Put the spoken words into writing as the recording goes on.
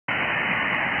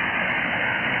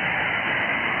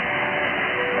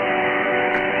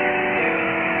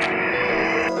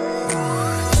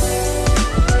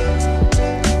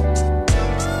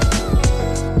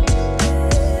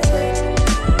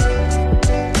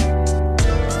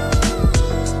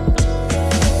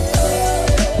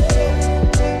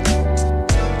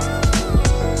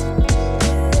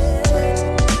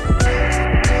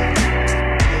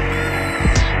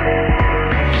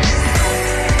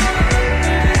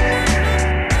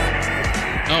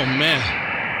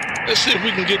Let's see if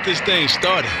we can get this thing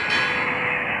started.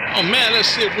 Oh, man, let's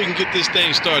see if we can get this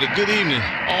thing started. Good evening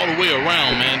all the way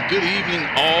around, man. Good evening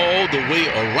all the way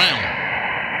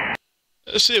around.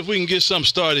 Let's see if we can get something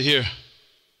started here.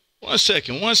 1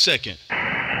 second, 1 second.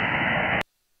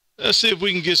 Let's see if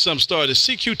we can get something started.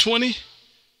 CQ20,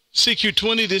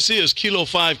 CQ20, this is Kilo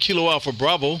 5, Kilo Alpha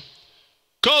Bravo.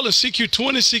 Calling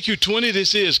CQ20, CQ20,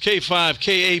 this is K5,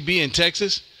 KAB in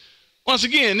Texas. Once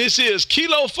again, this is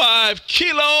Kilo 5,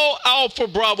 Kilo Alpha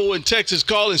Bravo in Texas,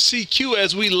 calling CQ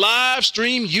as we live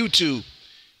stream YouTube.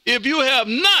 If you have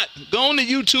not gone to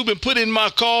YouTube and put in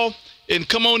my call and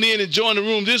come on in and join the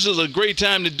room, this is a great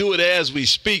time to do it as we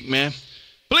speak, man.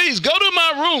 Please go to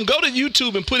my room, go to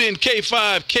YouTube and put in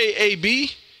K5, KAB,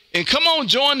 and come on,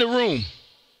 join the room.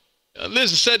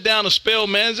 Listen, set down a spell,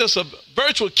 man. It's just a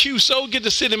virtual QSO. Get to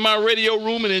sit in my radio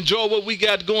room and enjoy what we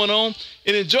got going on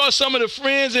and enjoy some of the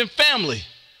friends and family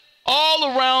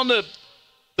all around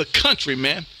the country,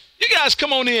 man. You guys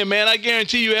come on in, man. I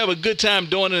guarantee you have a good time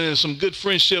doing it and some good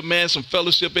friendship, man, some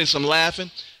fellowship and some laughing.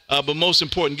 But most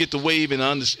important, get to wave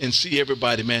and see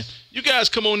everybody, man. You guys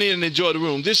come on in and enjoy the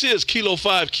room. This is Kilo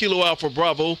 5, Kilo Alpha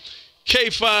Bravo,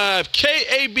 K5,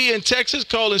 KAB in Texas,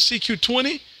 calling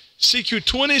CQ20.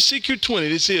 CQ20, CQ20.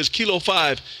 This is Kilo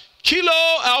 5, Kilo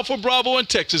Alpha Bravo in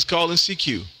Texas, calling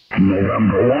CQ.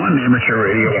 November 1, amateur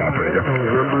radio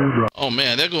operator. Oh,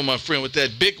 man, there goes my friend with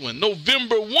that big one.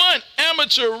 November 1,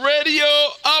 amateur radio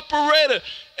operator.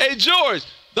 Hey, George,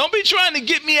 don't be trying to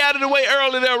get me out of the way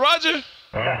early there, Roger.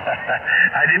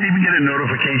 I didn't even get a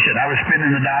notification. I was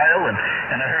spinning the dial,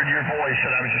 and I heard your voice,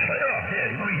 and I was just like, oh,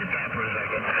 yeah, let me hit that for a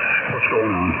second. What's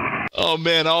going on? Oh,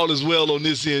 man, all is well on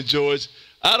this end, George.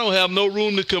 I don't have no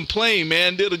room to complain,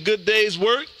 man. Did a good day's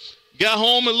work. Got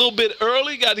home a little bit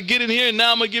early. Got to get in here, and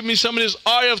now I'm going to give me some of this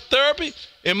RF therapy.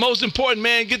 And most important,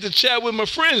 man, get to chat with my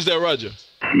friends there, Roger.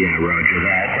 Yeah, Roger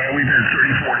that. Well, we've been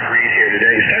 34 degrees here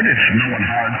today. It started snowing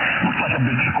hard. Looked like a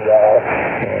big squall.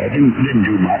 Didn't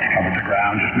do much. Covered the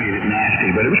ground. Just made it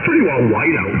nasty. But it was pretty well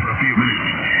white out for a few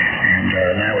minutes.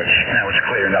 And now it's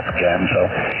clearing up again. So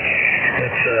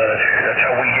that's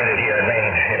how we get it here in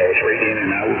Maine. You know, it's right in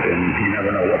and out, and you never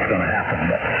know what's going to happen.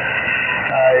 But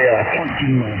I plugged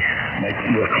in my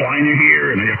recliner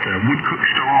here, and I got the wood cook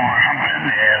stove or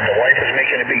something, and the wife is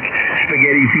making a big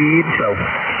spaghetti feed, so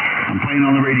I'm playing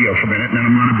on the radio for a minute, and then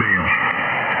I'm going to bail.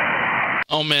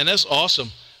 Oh, man, that's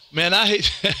awesome. Man, I hate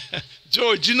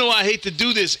George, you know I hate to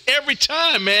do this every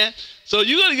time, man. So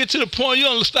you're going to get to the point, you're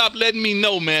going to stop letting me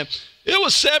know, man. It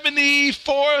was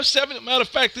 74, matter of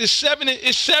fact, it's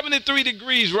 73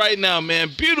 degrees right now, man.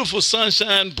 Beautiful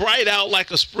sunshine, bright out like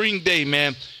a spring day,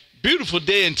 man. Beautiful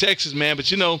day in Texas, man.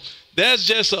 But, you know, that's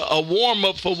just a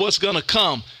warm-up for what's going to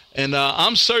come. And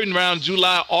I'm certain around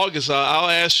July, August,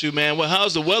 I'll ask you, man, well,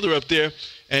 how's the weather up there?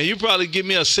 And you probably give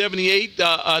me a 78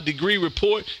 degree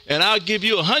report, and I'll give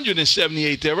you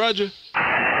 178 there, Roger.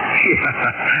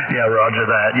 Yeah, Roger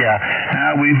that. Yeah,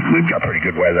 we've got pretty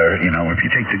good weather, you know, if you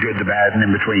take the good, the bad, and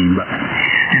in between. But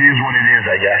it is what it is,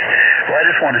 I guess. Well, I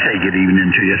just want to say good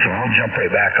evening to you, so I'll jump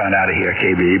right back on out of here,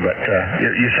 KB. But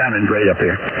you're sounding great up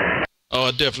here. Oh,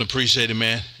 I definitely appreciate it,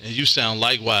 man. And you sound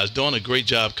likewise. Doing a great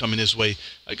job coming this way.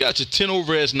 I got you 10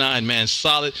 over S9, man.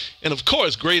 Solid. And, of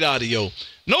course, great audio.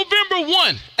 November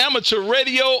 1, amateur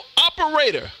radio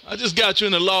operator. I just got you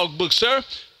in the logbook, sir.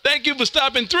 Thank you for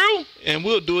stopping through, and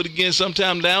we'll do it again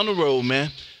sometime down the road,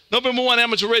 man. November 1,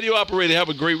 amateur radio operator. Have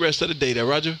a great rest of the day there,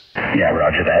 Roger. Yeah,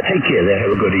 Roger that. Take care there.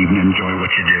 Have a good evening. Enjoy what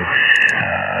you do.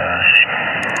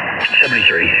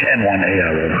 73 N1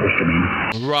 ARO, close to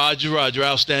me. Roger.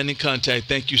 Outstanding contact.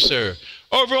 Thank you, sir.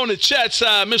 Over on the chat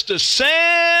side, Mr.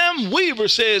 Sam Weaver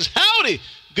says, howdy.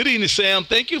 Good evening, Sam.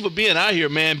 Thank you for being out here,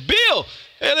 man. Bill.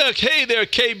 Hey there,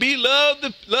 KB.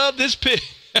 Love this pic.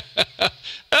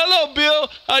 Hello, Bill.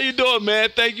 How you doing, man?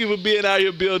 Thank you for being out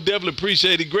here, Bill. Definitely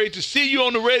appreciate it. Great to see you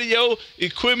on the radio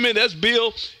equipment. That's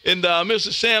Bill. And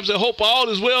Mr. Sam said, hope all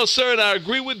is well, sir. And I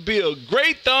agree with Bill.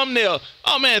 Great thumbnail.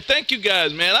 Oh, man, thank you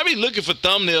guys, man. I be looking for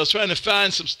thumbnails, trying to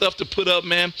find some stuff to put up,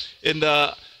 man. And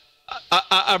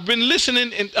I've been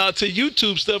listening to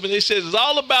YouTube stuff, and they says it's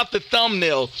all about the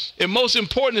thumbnail. And most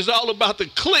important, it's all about the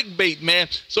clickbait, man.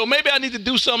 So maybe I need to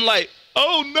do something like,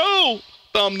 oh, no,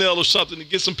 thumbnail or something to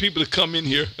get some people to come in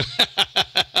here.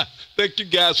 Thank you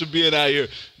guys for being out here.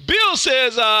 Bill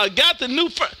says, got the new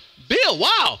Bill,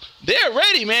 wow, they're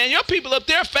ready, man. Your people up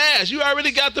there fast. You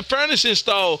already got the furnace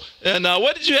installed. And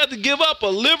what did you have to give up? A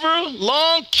liver,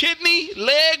 lung, kidney,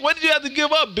 leg? What did you have to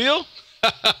give up, Bill?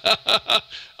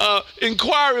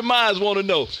 Inquiry minds want to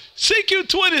know.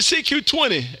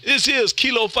 CQ20. This is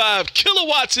Kilo 5,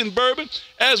 Kilowatts and Bourbon,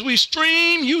 as we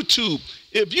stream YouTube.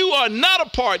 If you are not a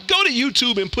part, go to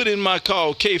YouTube and put in my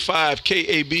call,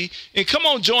 K5KAB, and come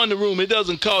on, join the room. It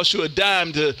doesn't cost you a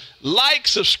dime to like,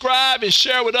 subscribe, and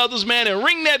share with others, man, and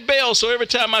ring that bell so every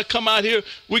time I come out here,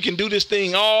 we can do this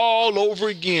thing all over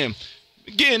again.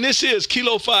 Again, this is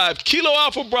Kilo 5, Kilo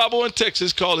Alpha Bravo in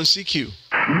Texas, calling CQ.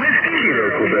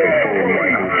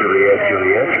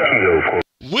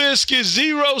 Whiskey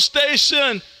Zero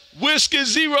Station. Whiskey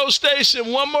Zero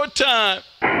Station. One more time.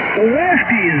 Whiskey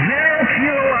 0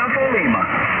 Kilo Alpha Lima.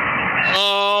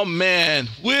 Oh, man.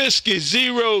 Whiskey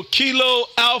 0 Kilo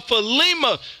Alpha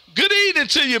Lima. Good evening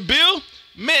to you, Bill.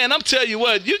 Man, I'm telling you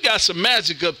what, you got some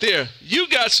magic up there. You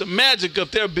got some magic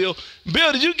up there, Bill.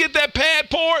 Bill, did you get that pad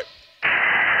poured?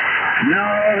 No,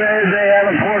 they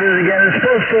haven't poured it again. It's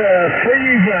supposed to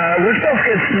freeze. We're supposed to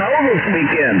get snow this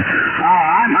weekend.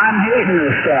 I'm hating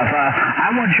this stuff. I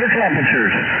want your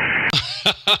temperatures.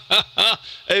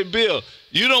 Hey, Bill,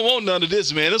 you don't want none of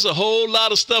this, man. There's a whole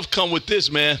lot of stuff come with this,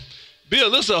 man.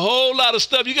 Bill, there's a whole lot of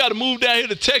stuff. You got to move down here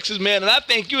to Texas, man, and I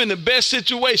think you're in the best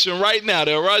situation right now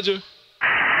there, Roger.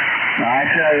 I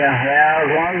tell you, yeah, as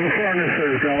long as the furnace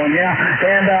is going, yeah.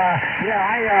 And,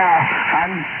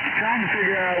 I'm trying to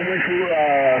figure out which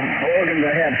organs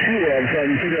I have two of so I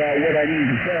can figure out what I need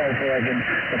to sell so I can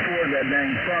afford that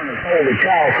dang furnace. Holy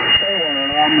cow, someone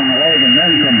an arm and a leg and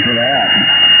then come for that.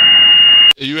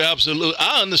 You absolutely,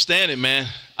 I understand it, man.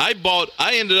 I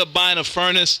ended up buying a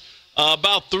furnace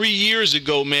about 3 years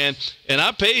ago, man, and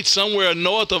I paid somewhere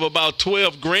north of about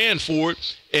 12 grand for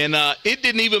it. And it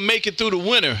didn't even make it through the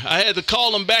winter. I had to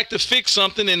call them back to fix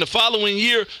something. And the following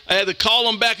year, I had to call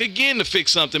them back again to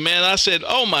fix something, man. I said,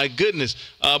 oh, my goodness.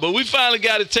 But we finally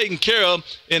got it taken care of.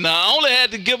 And I only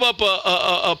had to give up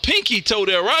a pinky toe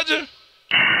there, Roger.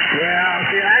 Yeah,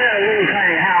 see, I got a little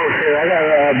tiny house here. I got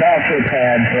a bachelor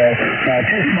pad, so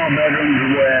 2 small bedrooms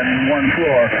and 1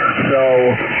 floor. So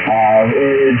I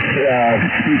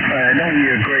don't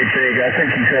need a great big. I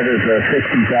think he said it's a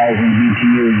 60,000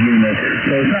 BTU unit,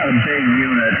 so it's not a big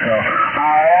unit. So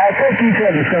I think he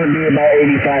said it's going to be about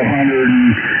 8,500,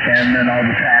 and then all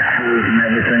the taxes and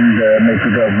everything to make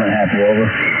the government happy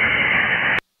over.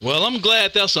 Well, I'm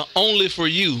glad that's an only for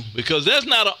you, because that's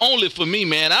not an only for me,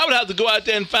 man. I would have to go out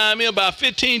there and find me about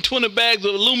 15, 20 bags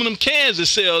of aluminum cans to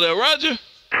sell there, Roger.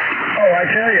 Oh, I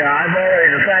tell you, I've already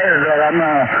decided that I'm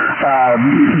going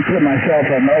to put myself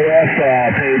an OS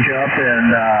page up and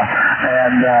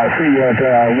see what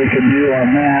we can do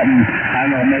on that. And I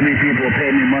don't know, maybe people pay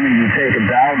me money to take it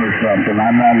down or something.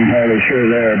 I'm not entirely sure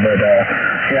there, but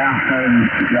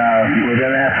we're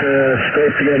going to have to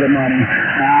scrape together money.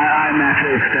 I'm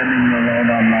actually extending the loan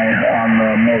on the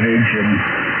mortgage, and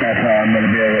that's how I'm going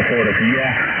to be able to afford it.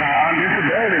 On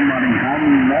disability money,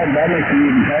 that makes me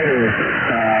even tighter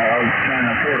trying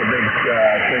to afford a big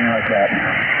thing like that.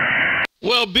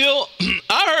 Well, Bill,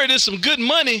 I heard there's some good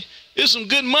money. There's some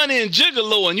good money in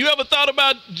gigoloing. You ever thought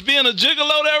about being a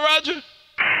gigolo there, Roger?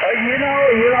 I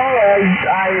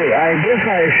guess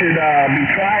I should be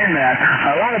trying that.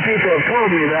 A lot of people have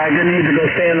told me that I didn't need to go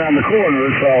stand on the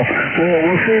corner, so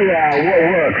we'll see what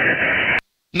works.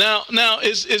 Now,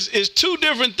 it's 2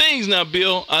 different things now,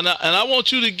 Bill, and I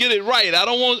want you to get it right. I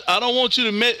don't want you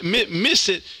to miss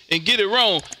it and get it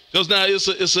wrong, because now it's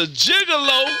a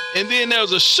gigolo and then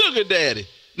there's a sugar daddy.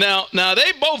 Now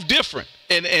they both different,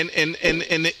 and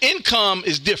the income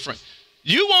is different.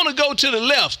 You want to go to the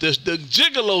left, the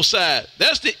gigolo side.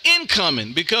 That's the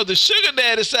incoming, because the sugar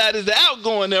daddy side is the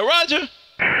outgoing there, Roger.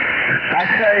 I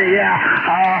say,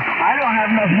 I don't have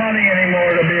enough money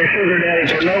anymore to be a sugar daddy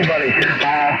for nobody.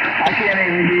 I can't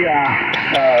even be a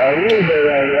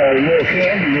little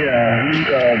candy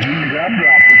gum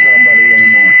drop for somebody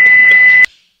anymore.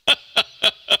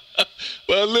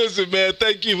 Well, listen, man,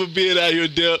 thank you for being out here,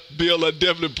 Bill. I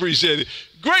definitely appreciate it.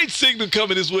 Great signal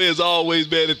coming this way as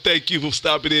always, man, and thank you for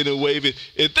stopping in and waving.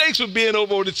 And thanks for being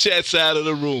over on the chat side of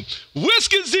the room.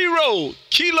 Whiskey 0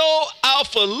 Kilo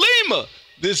Alpha Lima.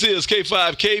 This is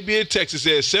K5KB in Texas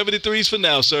at 73s for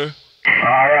now, sir.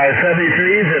 All right,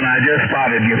 73s, and I just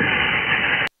spotted you.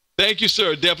 Thank you,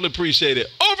 sir. Definitely appreciate it.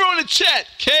 Over on the chat,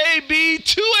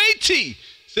 KB2AT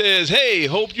says, hey,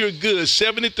 hope you're good.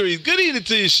 73. Good evening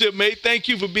to you, shipmate. Thank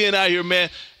you for being out here, man.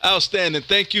 Outstanding.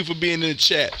 Thank you for being in the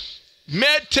chat.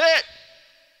 MedTech,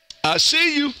 I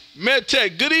see you.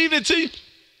 MedTech, good evening to you.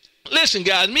 Listen,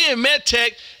 guys, me and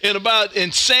MedTech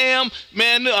and Sam,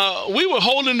 man, we were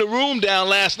holding the room down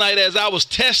last night as I was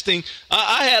testing.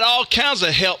 I had all kinds of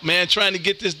help, man, trying to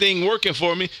get this thing working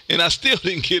for me, and I still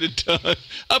didn't get it done.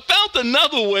 I found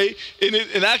another way,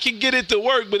 and I can get it to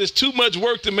work, but it's too much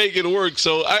work to make it work,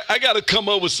 so I got to come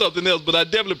up with something else. But I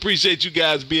definitely appreciate you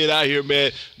guys being out here,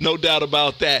 man. No doubt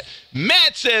about that.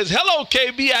 Matt says, hello,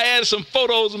 KB. I added some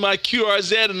photos of my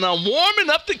QRZ, and I'm warming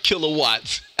up the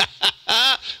kilowatts.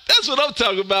 That's what I'm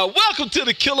talking about. Welcome to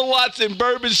the Kilowatts and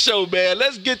Bourbon Show, man.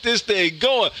 Let's get this thing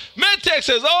going. MedTech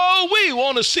says, oh, we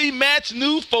want to see Matt's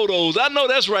new photos. I know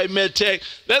that's right, MedTech.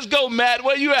 Let's go, Matt.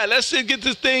 Where you at? Let's get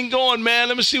this thing going, man.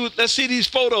 Let's see these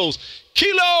photos.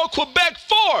 Kilo, Quebec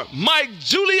 4, Mike,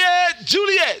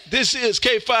 Juliet. This is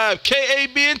K5,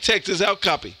 KAB in Texas. How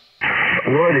copy?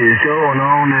 What is going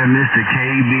on there, Mr.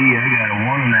 KB? I got a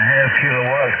 1.5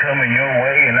 kilowatts coming your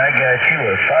way, and I got you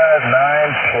a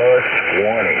 5.9 plus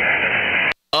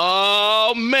 20.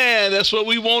 Oh, man, that's what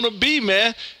we want to be,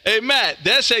 man. Hey, Matt,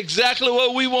 that's exactly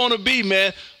what we want to be,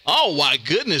 man. Oh, my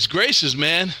goodness gracious,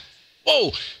 man.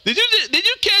 Whoa, did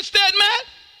you catch that, Matt?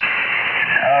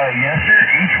 Yes, sir.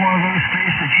 Each one of those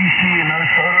fish that you see in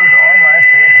those photos are my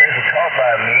fish. They were caught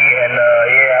by me, and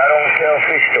yeah, I don't tell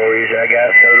fish stories. I got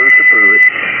photos to prove it.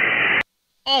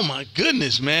 Oh my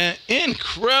goodness, man!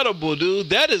 Incredible, dude.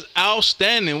 That is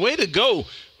outstanding. Way to go,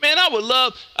 man. I would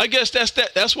love. I guess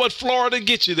that's what Florida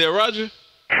gets you there, Roger.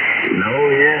 No,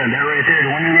 yeah, that right there.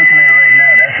 The one you're looking at right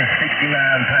now, that's a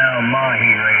 69-pound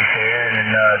mahi right there, and then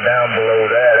down below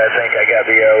that, I think I got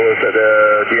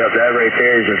that right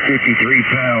there is a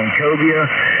 53-pound cobia,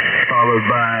 followed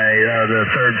by the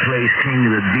third place king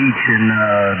of the beach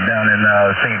down in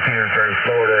St. Petersburg,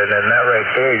 Florida, and then that right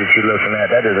there that you're looking at,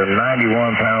 that is a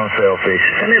 91-pound sailfish,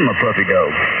 and then my puppy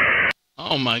dog.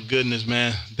 Oh my goodness,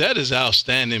 man, that is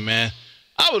outstanding, man.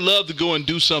 I would love to go and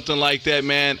do something like that,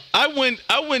 man. I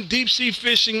went deep sea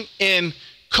fishing in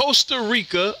Costa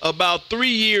Rica about 3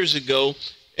 years ago,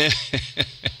 and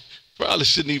probably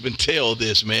shouldn't even tell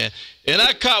this, man. And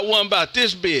I caught one about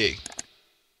this big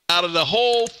out of the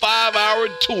whole 5-hour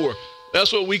tour.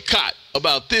 That's what we caught,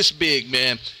 about this big,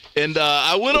 man. And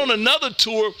I went on another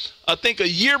tour, I think a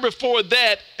year before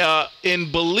that,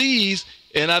 in Belize,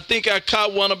 and I think I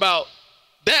caught one about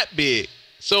that big.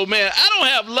 So, man, I don't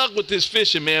have luck with this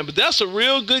fishing, man, but that's a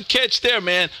real good catch there,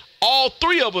 man. All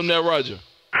 3 of them there, Roger.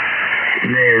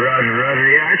 Hey, Roger.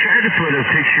 Yeah, I tried to put a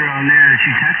picture on there that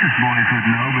you Texas boys would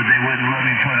know, but they wouldn't let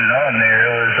me put it on there.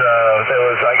 It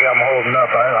was like I'm holding up,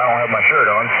 I don't have my shirt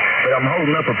on, but I'm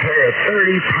holding up a pair of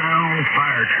 30-pound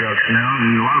fire trucks now,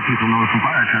 and a lot of people know some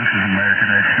fire trucks is American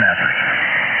red snappers.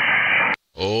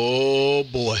 Oh,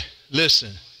 boy.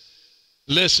 Listen,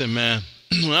 man.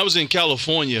 When I was in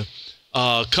California,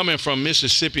 coming from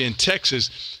Mississippi and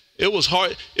Texas, it was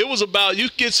hard. It was about, you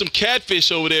get some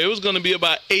catfish over there. It was going to be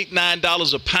about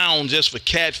 $8-9 a pound just for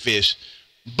catfish.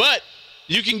 But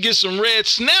you can get some red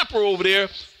snapper over there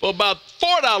for about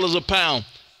 $4 a pound.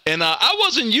 And I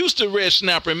wasn't used to red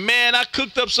snapper. Man, I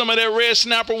cooked up some of that red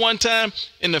snapper one time,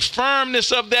 and the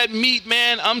firmness of that meat,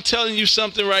 man, I'm telling you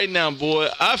something right now, boy.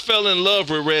 I fell in love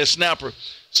with red snapper.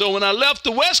 So when I left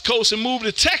the West Coast and moved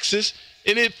to Texas,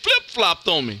 and it flip-flopped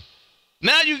on me.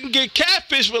 Now you can get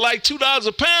catfish for like $2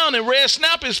 a pound, and red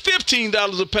snapper is $15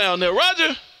 a pound there,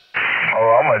 Roger.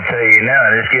 Oh, I'm going to tell you now,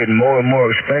 it's getting more and more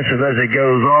expensive as it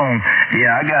goes on.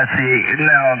 Yeah, I got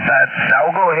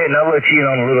I'll go ahead and I'll let you in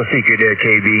on a little secret there,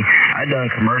 KB. I done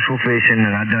commercial fishing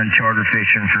and I done charter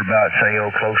fishing for about,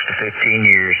 close to 15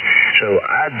 years. So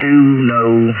I do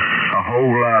know a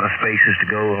whole lot of spaces to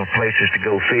go and places to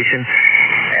go fishing.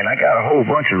 And I got a whole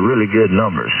bunch of really good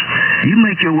numbers. You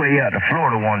make your way out to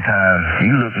Florida one time,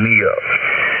 you look me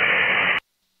up.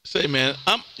 Say, man,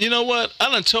 you know what?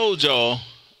 I done told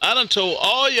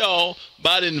all y'all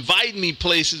about inviting me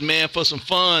places, man, for some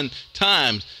fun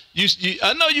times.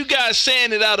 I know you guys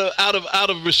saying it out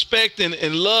of respect and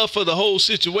love for the whole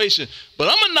situation, but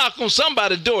I'm gonna knock on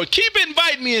somebody's door. Keep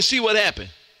inviting me and see what happens.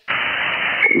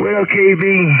 Well, KB,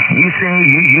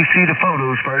 you see the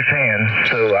photos firsthand,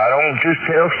 so I don't just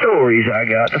tell stories. I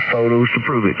got the photos to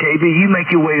prove it. KB, you make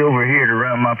your way over here to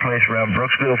around my place around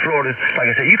Brooksville, Florida. Like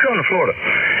I said, you come to Florida,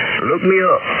 look me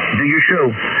up, do your show.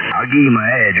 I'll give you my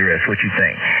address. What you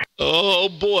think? Oh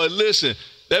boy, listen.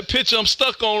 That picture I'm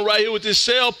stuck on right here with this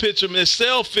picture, man,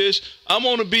 sailfish, I'm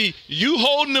going to be you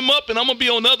holding them up, and I'm going to be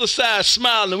on the other side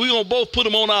smiling. We're going to both put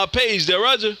them on our page there,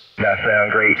 Roger. That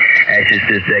sounds great. That's just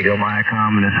this Dago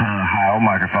Micom and this high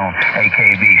microphone,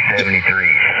 AKB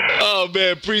 73. Oh,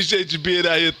 man, appreciate you being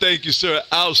out here. Thank you, sir.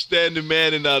 Outstanding,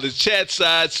 man. And the chat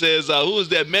side says, who is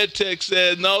that? MedTech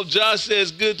says, no. Josh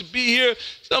says, good to be here.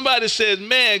 Somebody says,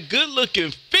 man,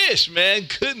 good-looking fish, man.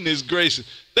 Goodness gracious.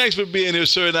 Thanks for being here,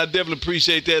 sir, and I definitely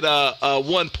appreciate that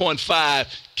 1.5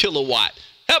 kilowatt.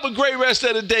 Have a great rest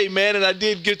of the day, man, and I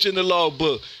did get you in the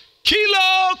logbook.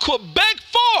 Kilo, Quebec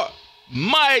 4,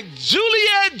 Mike,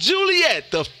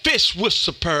 Juliet, the fish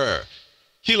whisperer.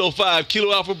 Kilo 5,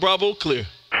 Kilo Alpha Bravo, clear.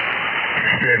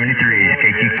 73,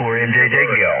 KQ4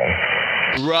 MJJ, go.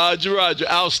 Roger, Roger.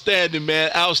 Outstanding,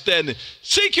 man. Outstanding.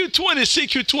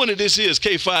 CQ20, this is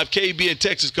K5KB in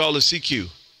Texas calling CQ.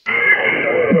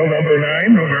 November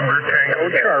 9, November Tango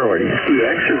Charlie.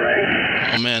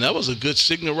 X-ray. Oh, man, that was a good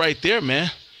signal right there, man.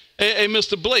 Hey,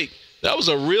 Mr. Blake, that was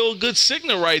a real good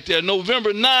signal right there.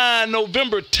 November 9,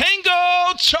 November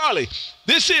Tango Charlie.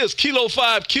 This is Kilo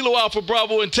 5, Kilo Alpha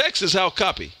Bravo in Texas. How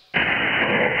copy?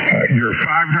 You're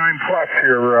 5-9 plus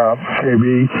here, KB. A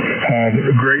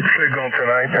great signal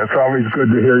tonight. It's always good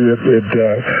to hear you. It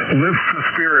lifts the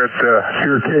spirit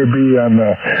here, KB, on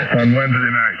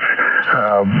Wednesday nights.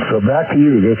 So back to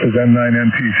you. This is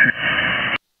N9NTC.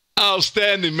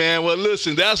 Outstanding, man. Well,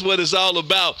 listen, that's what it's all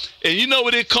about. And you know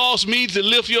what it costs me to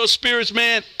lift your spirits,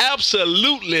 man?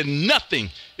 Absolutely nothing.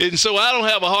 And so I don't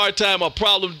have a hard time or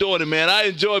problem doing it, man. I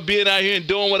enjoy being out here and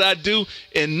doing what I do.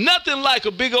 And nothing like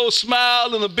a big old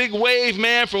smile and a big wave,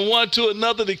 man, from one to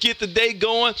another to get the day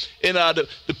going and to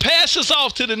pass us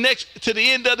off to the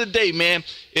end of the day, man.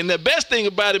 And the best thing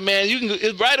about it, man,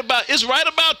 it's right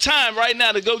about time right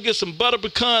now to go get some butter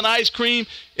pecan ice cream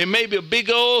and maybe a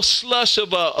big old slush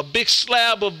of a big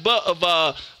slab of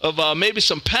maybe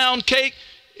some pound cake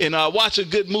and watch a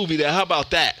good movie there. How about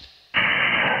that?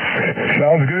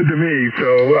 Sounds good to me.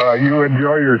 So you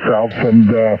enjoy yourself, and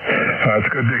it's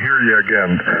good to hear you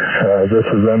again. This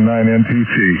is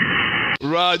N9NTC.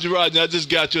 Roger, Roger. I just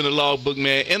got you in the logbook,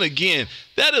 man. And again,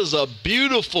 that is a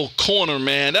beautiful corner,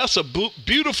 man. That's a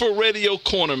beautiful radio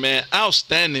corner, man.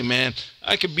 Outstanding, man.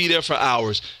 I could be there for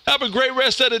hours. Have a great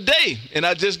rest of the day. And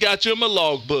I just got you in my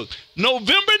logbook.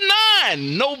 November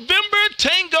 9, November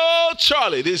Tango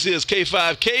Charlie. This is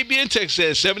K5KB in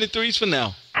Texas. 73s for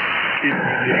now.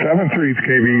 73s,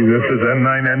 KB. This is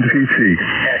N9NTC.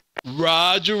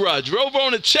 Roger, Roger. Over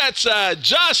on the chat side,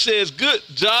 Josh says, good,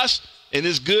 Josh. And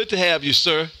it's good to have you,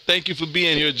 sir. Thank you for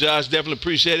being here, Josh. Definitely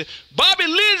appreciate it. Bobby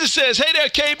Lindsay says, hey there,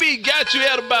 KB. Got you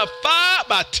at about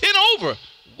 10 over.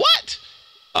 What?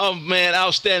 Oh, man,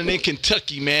 outstanding in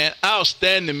Kentucky, man.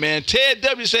 Outstanding, man. Ted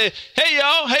W. said, hey,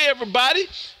 y'all. Hey, everybody.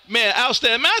 Man,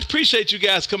 outstanding. Man, I appreciate you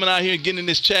guys coming out here and getting in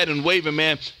this chat and waving,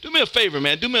 man. Do me a favor,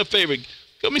 man. Do me a favor.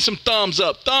 Give me some thumbs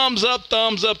up. Thumbs up,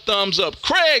 thumbs up, thumbs up.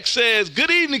 Craig says,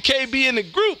 good evening, KB in the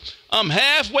group. I'm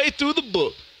halfway through the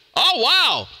book. Oh,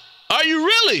 wow. Are you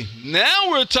really?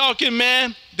 Now we're talking,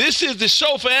 man. This is the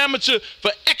show for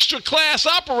extra class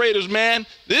operators, man.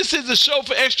 This is the show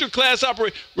for extra class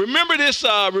operators. Remember this,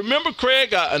 remember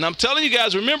Craig, and I'm telling you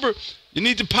guys, remember, you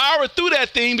need to power through that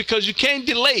thing because you can't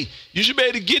delay. You should be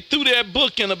able to get through that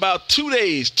book in about 2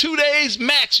 days. 2 days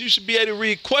max, you should be able to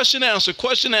read question, answer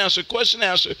for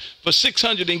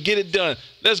 600 and get it done.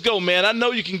 Let's go, man. I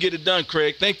know you can get it done,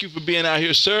 Craig. Thank you for being out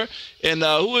here, sir. And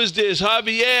who is this?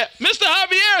 Javier. Mr.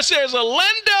 Javier says,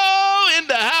 Orlando in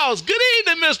the house. Good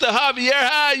evening, Mr. Javier.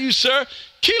 How are you, sir?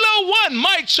 Kilo 1,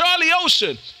 Mike Charlie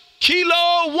Ocean.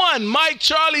 Kilo 1, Mike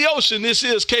Charlie Ocean. This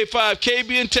is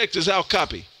K5KB in Texas. How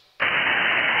copy?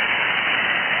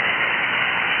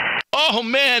 Oh,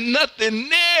 man, nothing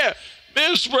there.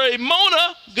 Miss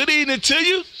Ramona, good evening to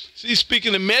you. See,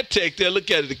 speaking of MedTech there,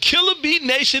 look at it. The Killer Bee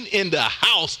Nation in the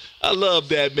house. I love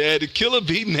that, man. The Killer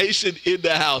Bee Nation in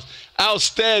the house.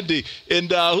 Outstanding. And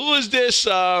who is this?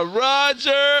 Roger.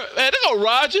 Man, there go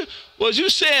Roger. Was you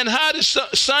saying hi to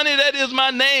Sonny? That is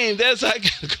my name. That's how I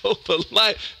got to go for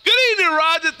life. Good evening,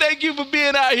 Roger. Thank you for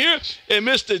being out here. And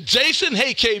Mr. Jason,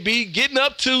 hey, KB, getting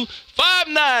up to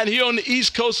 5'9" here on the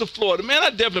east coast of Florida. Man,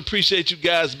 I definitely appreciate you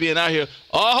guys being out here.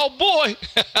 Oh, boy.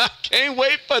 I can't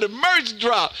wait for the merch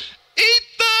drop.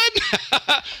 Ethan!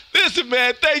 Listen,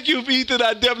 man, thank you, Ethan.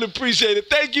 I definitely appreciate it.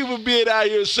 Thank you for being out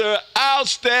here, sir.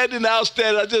 Outstanding,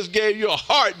 outstanding. I just gave you a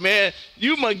heart, man.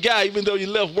 You my guy, even though you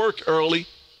left work early.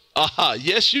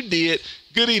 Yes, you did.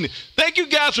 Good evening. Thank you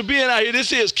guys for being out here.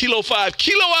 This is Kilo 5,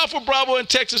 Kilo Alpha Bravo in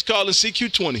Texas calling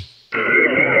CQ20.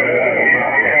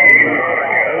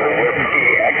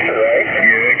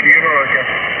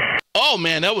 Oh,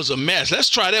 man, that was a mess. Let's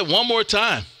try that one more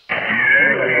time.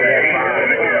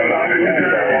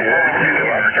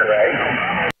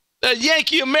 That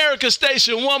Yankee America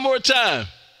station one more time.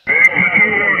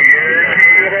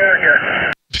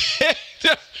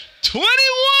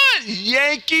 21,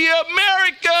 Yankee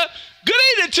America. Good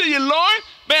evening to you, Lauren.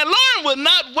 Man, Lauren will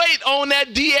not wait on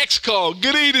that DX call.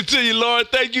 Good evening to you, Lauren.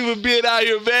 Thank you for being out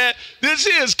here, man. This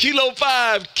is Kilo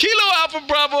 5, Kilo Alpha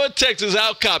Bravo in Texas.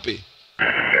 How copy?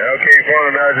 Okay,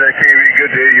 fine, KV. Good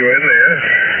to hear you in there.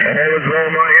 All is well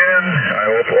on my end. I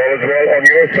hope all is well on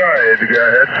your side. Go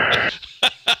ahead.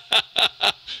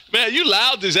 Man, you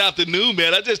loud this afternoon,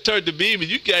 man. I just turned the beam and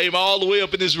you came all the way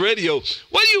up in this radio.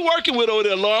 What are you working with over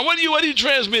there, Lauren? What are you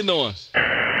transmitting on?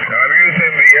 I'm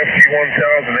using the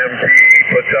FT1000 MT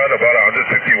puts out about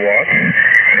 150 watts,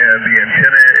 and the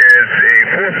antenna is a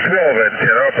 412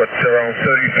 antenna, but around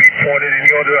 30 feet pointed in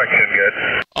your direction, good.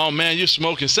 Oh, man, you're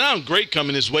smoking. Sound great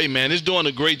coming this way, man. It's doing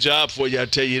a great job for you, I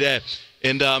tell you that.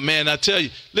 And, man, I tell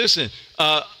you, listen,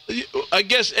 I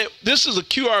guess this is a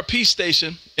QRP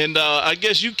station, and I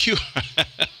guess you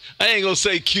I ain't going to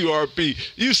say QRP.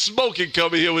 You smoking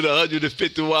coming here with 150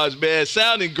 watts, man.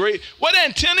 Sounding great. What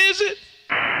antenna is it?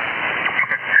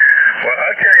 Well,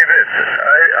 I'll tell you this.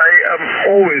 I am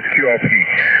always QRP.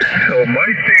 So my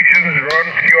stations run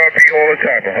QRP all the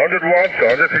time. 100 watts,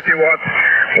 150 watts.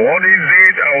 One of these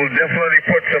days, I will definitely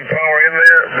put some power in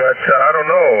there, but I don't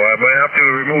know. I might have to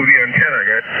remove the antenna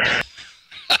again.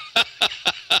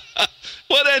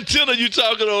 What antenna you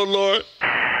talking on, Lord?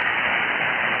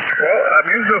 Well, I'm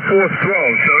using a 412,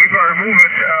 so if I remove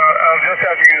it, I'll just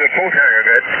have to use a coat hanger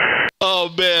again.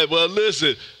 Oh, man. Well,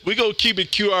 listen, we're going to keep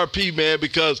it QRP, man,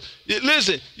 because,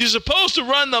 listen, you're supposed to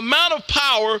run the amount of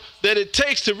power that it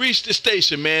takes to reach the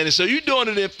station, man. And so you're doing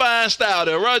it in fine style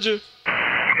there, Roger. Yeah,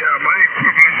 my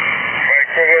equivalent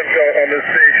on the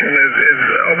station is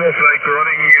almost like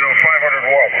running, 500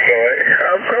 watts. So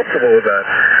I'm comfortable with that.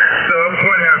 So I'm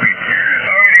quite happy.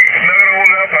 Alrighty, not going to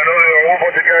hold up. I know there are a whole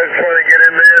bunch of guys trying to get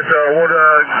in there, so I won't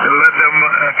let them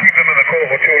keep them in the call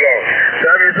for too long. So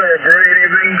have yourself a great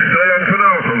evening. So long for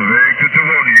now from Victor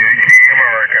Tavoni, Yankee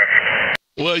America.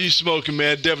 Well, you smoking,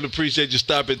 man. Definitely appreciate you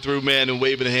stopping through, man, and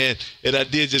waving a hand. And I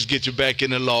did just get you back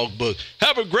in the logbook.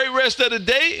 Have a great rest of the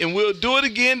day, and we'll do it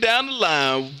again down the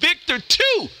line. Victor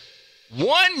 2,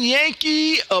 1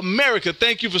 Yankee America.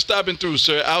 Thank you for stopping through,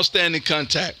 sir. Outstanding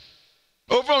contact.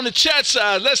 Over on the chat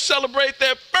side, let's celebrate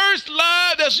that first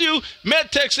live. That's you.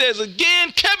 MedTech says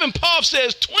again. Kevin Poff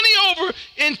says 20 over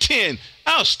in 10.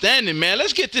 Outstanding, man.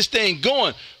 Let's get this thing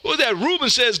going. Who's that? Ruben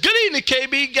says, good evening,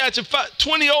 KB. Got you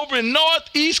 20 over in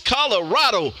Northeast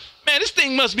Colorado. Man, this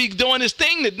thing must be doing this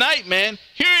thing tonight, man.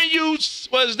 Hearing you,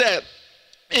 what is that?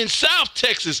 In South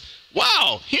Texas.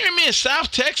 Wow. Hearing me in South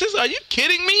Texas? Are you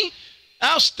kidding me?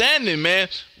 Outstanding, man.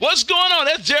 What's going on?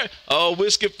 That's Jeremy. Oh,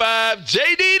 Whiskey 5,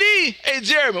 JDD. Hey,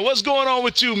 Jeremy, what's going on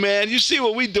with you, man? You see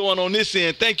what we doing on this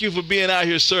end. Thank you for being out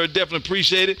here, sir. Definitely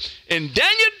appreciate it. And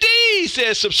Daniel D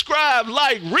says, subscribe,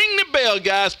 like, ring the bell,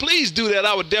 guys. Please do that.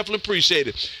 I would definitely appreciate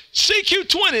it.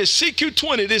 CQ20,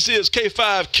 CQ20. This is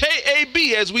K5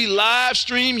 KAB as we live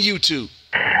stream YouTube.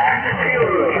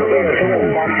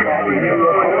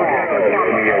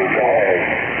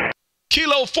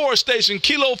 Kilo 4 station,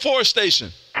 Kilo 4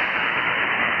 station.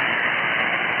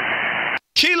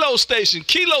 Kilo station,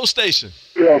 Kilo station.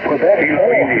 Kilo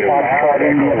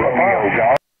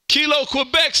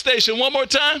Quebec station, one more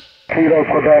time. Kilo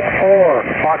Quebec 4,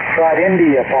 Foxtrot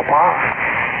India,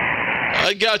 Papa.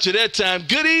 I got you that time.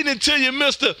 Good evening to you,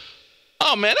 Mr.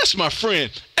 Oh, man, that's my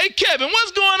friend. Hey, Kevin,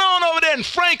 what's going on over there in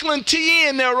Franklin,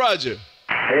 TN there, Roger?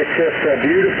 It's just a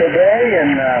beautiful day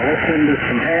and listening to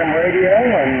some ham radio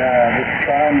and just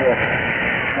trying to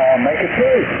make it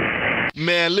through.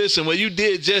 Man, listen, well, you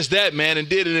did just that, man, and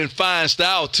did it in fine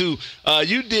style, too.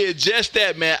 You did just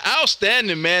that, man.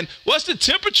 Outstanding, man. What's the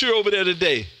temperature over there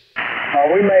today?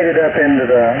 We made it up into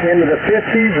the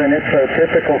 50s, and it's a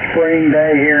typical spring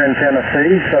day here in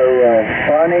Tennessee, so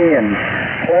sunny and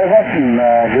pleasant, and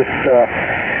just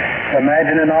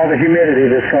imagining all the humidity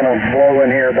that's going to blow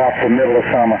in here about the middle of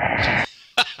summer.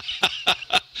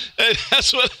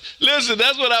 That's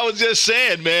what I was just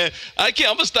saying, man. I'm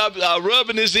going to stop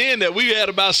rubbing this in that we had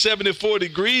about 74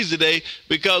 degrees today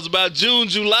because about June,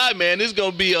 July, man, it's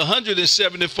going to be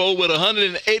 174 with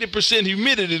 180%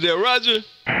 humidity there, Roger.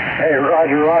 Hey,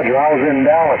 Roger. I was in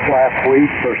Dallas last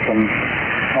week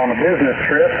on a business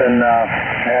trip and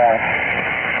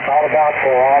thought about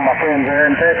all my friends there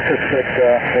in Texas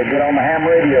that get on the ham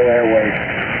radio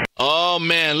airwaves. Oh,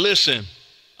 man, listen,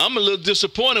 I'm a little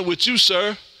disappointed with you,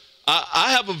 sir.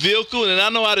 I have a vehicle, and I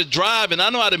know how to drive, and I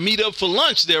know how to meet up for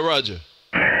lunch there, Roger.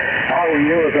 Oh,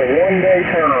 it was a one-day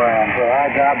turnaround, so I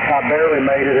barely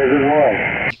made it as it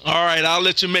was. All right, I'll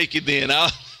let you make it then.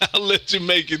 I'll let you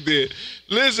make it then.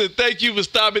 Listen, thank you for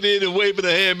stopping in and waving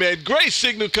a hand, man. Great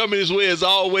signal coming his way as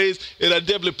always, and I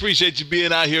definitely appreciate you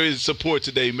being out here in support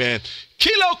today, man.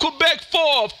 Kilo Quebec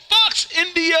 4, Fox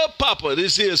India Papa.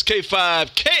 This is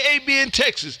K5 KAB in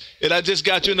Texas, and I just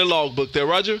got you in the logbook there,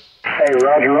 Roger. Hey,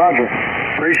 Roger.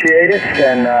 Appreciate it,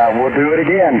 and we'll do it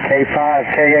again.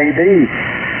 K5 KAB.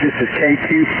 This is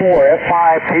KQ4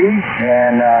 FIP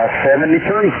and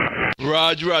 73.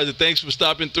 Roger. Thanks for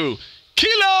stopping through.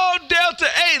 Kilo Delta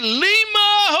 8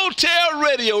 Lima Hotel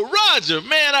Radio. Roger,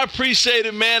 man, I appreciate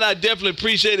it, man. I definitely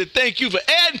appreciate it. Thank you for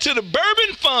adding to the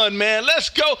bourbon fund, man.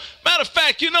 Let's go. Matter of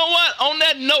fact, you know what? On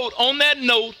that note,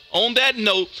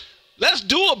 Let's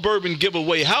do a bourbon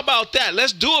giveaway. How about that?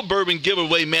 Let's do a bourbon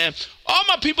giveaway, man. All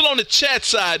my people on the chat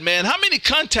side, man, how many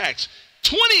contacts?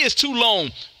 20 is too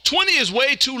long. 20 is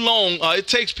way too long. It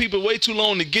takes people way too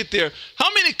long to get there.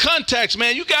 How many contacts,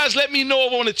 man? You guys let me know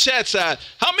over on the chat side.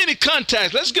 How many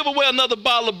contacts? Let's give away another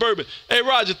bottle of bourbon. Hey,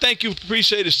 Roger, thank you.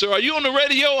 Appreciate it, sir. Are you on the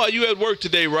radio or are you at work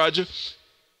today, Roger?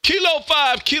 Kilo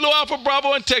 5, Kilo Alpha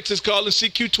Bravo in Texas, calling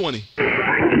CQ20.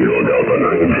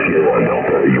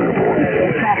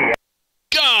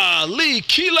 Golly,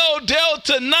 Kilo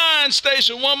Delta 9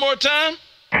 station one more time.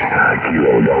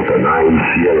 Kilo Delta 9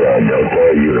 Sierra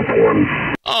Delta uniform.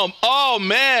 Oh,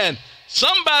 man.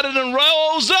 Somebody done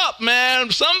rose up,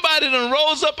 man. Somebody done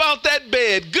rose up out that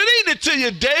bed. Good evening to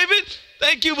you, David.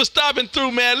 Thank you for stopping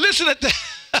through, man. Listen at that.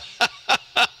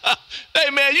 Hey,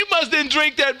 man, you must didn't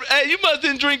drink that. Hey, you must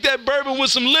didn't drink that bourbon with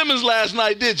some lemons last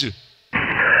night, did you? No.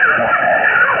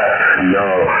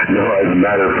 As a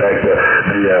matter of fact,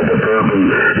 the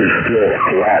bourbon is still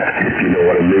flat, if you know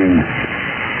what I mean.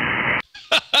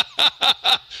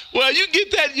 Well, you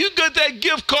get that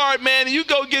gift card, man, and you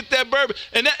go get that bourbon.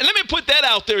 And let me put that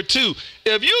out there, too.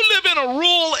 If you live in a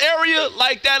rural area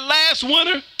like that last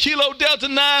winter, Kilo Delta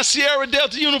 9 Sierra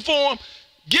Delta uniform,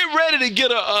 get ready to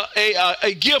get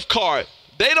a gift card.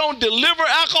 They don't deliver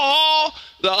alcohol.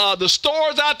 The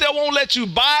stores out there won't let you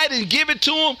buy it and give it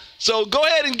to them. So go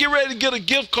ahead and get ready to get a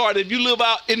gift card if you live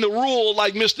out in the rural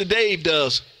like Mr. Dave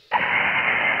does.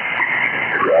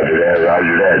 Roger that.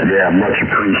 Yeah, much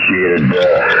appreciated.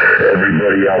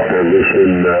 Everybody out there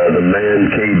listening, the man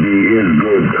KB is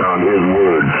good on his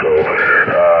word, so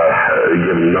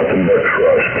give him nothing but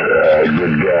trust.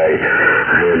 Good guy.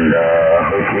 And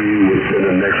hopefully within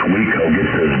the next week I'll get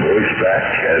his voice back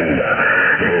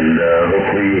and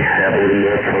hopefully have a little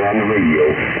more fun on the radio.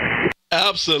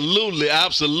 Absolutely.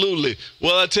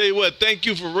 Well, I tell you what, thank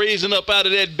you for raising up out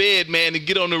of that bed, man, to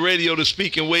get on the radio to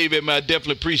speak and wave at me. I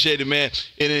definitely appreciate it, man.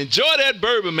 And enjoy that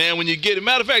bourbon, man, when you get it.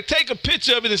 Matter of fact, take a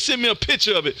picture of it and send me a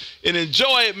picture of it. And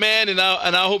enjoy it, man, and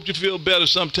I hope you feel better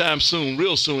sometime soon,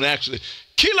 real soon, actually.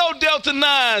 Kilo Delta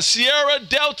 9 Sierra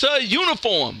Delta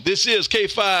uniform. This is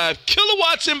K5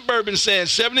 Kilowatts and Bourbon saying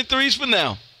 73s for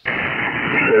now.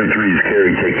 73s,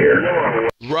 Carrie, take care.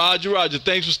 Roger.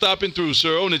 Thanks for stopping through,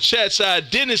 sir. On the chat side,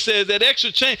 Dennis says that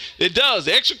extra change. It does.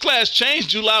 The extra class changed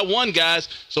July 1, guys.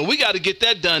 So we got to get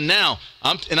that done now.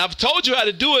 And I've told you how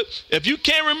to do it. If you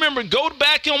can't remember, go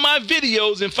back on my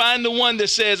videos and find the one that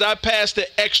says I passed the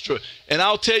extra. And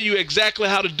I'll tell you exactly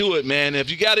how to do it, man.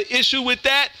 If you got an issue with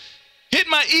that, hit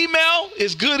my email.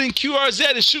 It's good in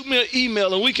QRZ and shoot me an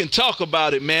email and we can talk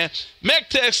about it, man.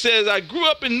 MecTech says, I grew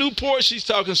up in Newport. She's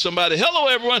talking to somebody. Hello,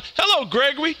 everyone. Hello,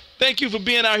 Gregory. Thank you for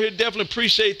being out here. Definitely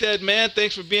appreciate that, man.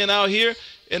 Thanks for being out here.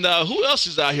 And who else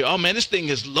is out here? Oh, man, this thing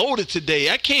is loaded today.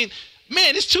 I can't,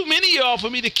 man, it's too many of y'all for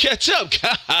me to catch up.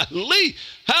 Golly.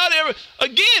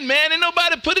 Again, man, ain't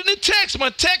nobody put it in text.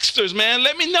 My texters, man,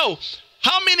 let me know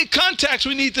how many contacts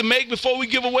we need to make before we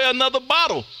give away another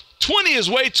bottle. 20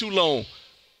 is way too long.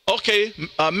 Okay,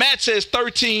 Matt says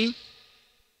 13.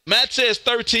 Matt says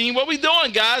 13. What we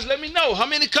doing, guys? Let me know. How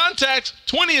many contacts?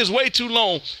 20 is way too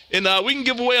long. And we can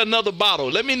give away another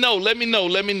bottle. Let me know.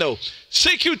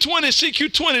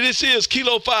 CQ20. This is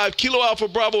Kilo 5, Kilo Alpha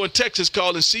Bravo in Texas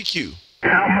calling CQ.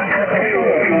 Charlie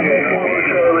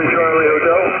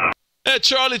Hotel. At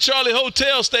Charlie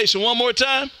Hotel station. One more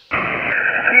time.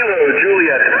 Kilo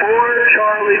Juliet 4,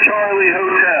 Charlie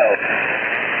Hotel.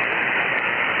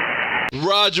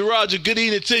 Roger. Good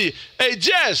evening to you. Hey,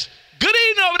 Jess. Good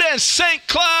evening over there in St.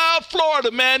 Cloud,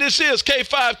 Florida, man. This is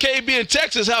K5KB in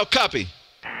Texas. How copy? I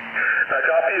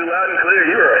copy you loud and clear.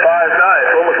 You are a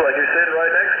 5'9", almost like you're sitting right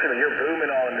next to me. You're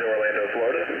booming on in Orlando,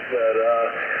 Florida. But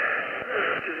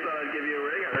just thought I'd give you a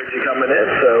ring. I heard you coming in,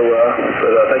 so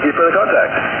thank you for the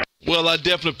contact. Well, I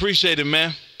definitely appreciate it,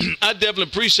 man. I definitely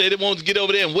appreciate it. Wanted to get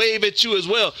over there and wave at you as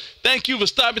well. Thank you for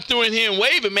stopping through in here and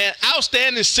waving, man.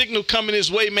 Outstanding signal coming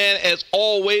this way, man, as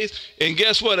always. And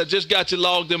guess what? I just got you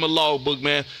logged in my logbook,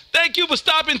 man. Thank you for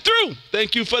stopping through.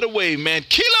 Thank you for the wave, man.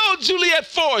 Kilo Juliet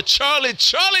 4, Charlie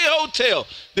Hotel.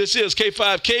 This is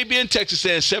K5KB in Texas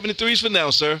saying 73s for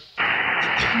now, sir.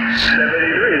 73s.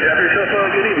 Have yourself a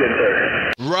good evening, sir.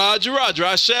 Roger.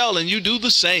 I shall, and you do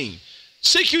the same.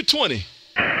 CQ20.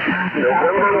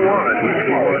 November 1.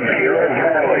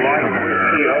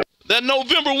 That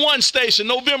November 1 station.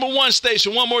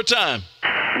 One more time.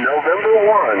 November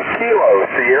 1, Kilo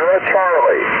Sierra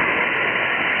Charlie.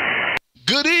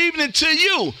 Good evening to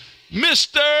you,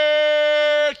 Mr.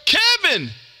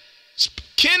 Kevin.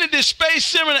 Kennedy Space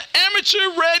Center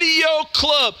Amateur Radio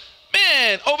Club.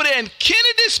 man, over there in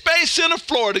Kennedy Space Center,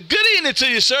 Florida. Good evening to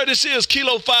you, sir. This is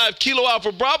Kilo 5, Kilo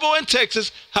Alpha Bravo in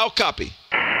Texas. How copy?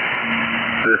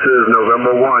 This is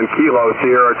November 1, Kilo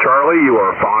Sierra Charlie. You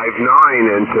are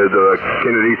 5-9 into the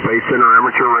Kennedy Space Center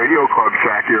Amateur Radio Club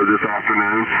track here this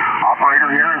afternoon.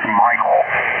 Operator here is Michael.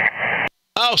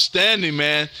 Outstanding,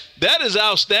 man. That is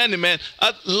outstanding, man.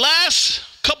 Last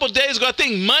couple of days ago, I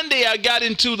think Monday, I got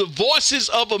into the Voices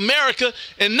of America,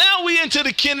 and now we into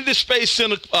the Kennedy Space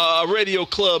Center Radio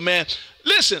Club, man.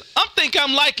 Listen,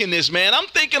 I'm liking this, man.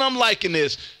 I'm liking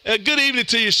this. Good evening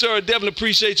to you, sir. Definitely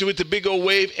appreciate you with the big old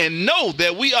wave. And know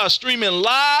that we are streaming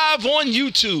live on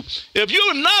YouTube. If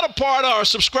you're not a part of our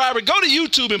subscriber, go to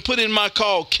YouTube and put in my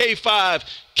call K5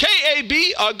 KAB,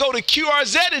 or go to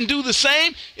QRZ and do the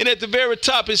same. And at the very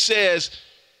top, it says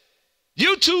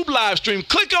YouTube live stream.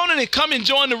 Click on it and come and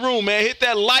join the room, man. Hit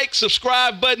that like,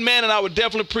 subscribe button, man, and I would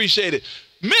definitely appreciate it.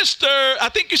 Mr. I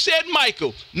think you said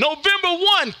Michael, November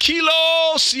 1,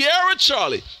 Kilo Sierra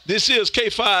Charlie. This is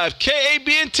K5 KAB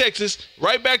in Texas.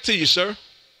 Right back to you, sir.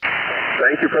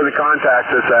 Thank you for the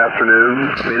contact this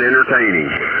afternoon. It's been entertaining.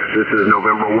 This is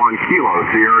November 1,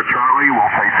 Kilo Sierra Charlie.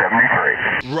 We'll say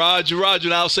 73. Roger, roger,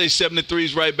 and I'll say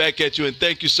 73s right back at you. And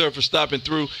thank you, sir, for stopping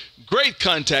through. Great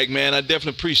contact, man. I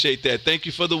definitely appreciate that. Thank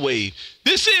you for the wave.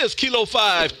 This is Kilo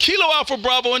 5, Kilo Alpha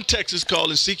Bravo in Texas,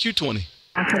 calling CQ20.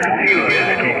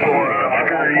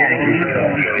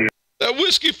 That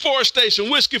Whiskey 4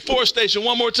 station,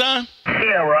 one more time.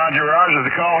 Yeah, Roger.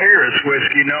 The call here is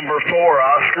Whiskey number 4,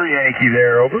 Oscar Yankee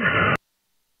there, over.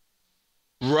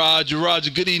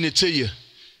 Roger. Good evening to you.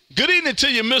 Good evening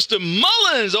to you, Mr.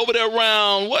 Mullins over there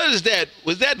around, what is that?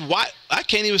 Was that what? I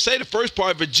can't even say the first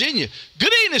part, Virginia.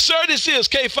 Good evening, sir. This is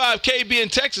K5 KB in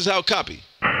Texas. How copy?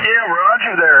 Yeah,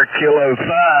 Roger there, Kilo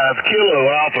 5, Kilo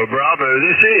Alpha Bravo.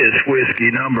 This is Whiskey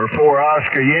number 4,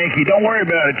 Oscar Yankee. Don't worry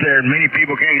about it there. Many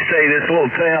people can't say this little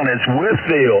town. It's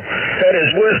Withville. That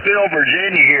is Withville,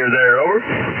 Virginia here there, over.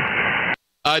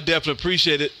 I definitely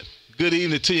appreciate it. Good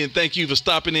evening to you, and thank you for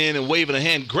stopping in and waving a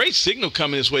hand. Great signal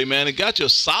coming this way, man. It got you a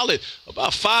solid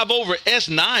about 5 over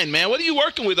S9, man. What are you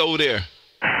working with over there?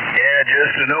 Yeah,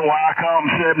 just an Wacom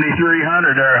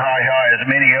 7300 there, hi. As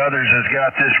many others has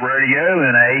got this radio,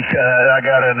 and I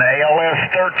got an ALS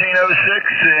 1306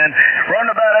 and run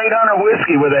about 800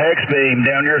 whiskey with a hex beam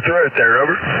down your throat there,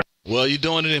 over. Well, you're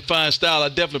doing it in fine style. I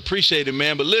definitely appreciate it,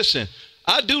 man. But listen,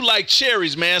 I do like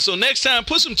cherries, man. So next time,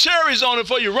 put some cherries on it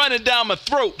before you run it down my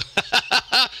throat.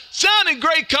 Sounding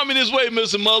great coming this way,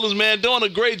 Mr. Mullins, man. Doing a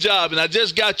great job. And I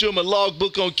just got you in my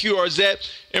logbook on QRZ.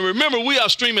 And remember, we are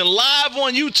streaming live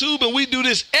on YouTube, and we do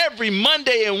this every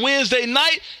Monday and Wednesday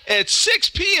night at 6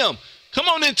 p.m. Come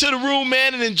on into the room,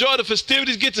 man, and enjoy the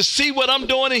festivities. Get to see what I'm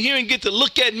doing in here and get to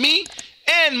look at me.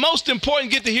 And most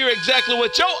important, get to hear exactly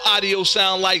what your audio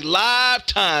sound like live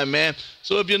time, man.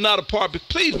 So if you're not a part,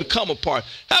 please become a part.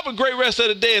 Have a great rest of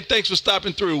the day, and thanks for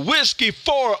stopping through. Whiskey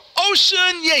 4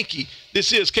 Ocean Yankee.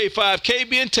 This is K5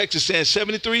 KB in Texas, and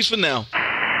 73s for now.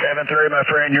 7-3, my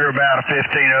friend. You're about a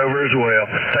 15 over as well.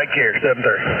 Take care.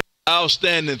 7-3.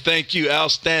 Outstanding. Thank you.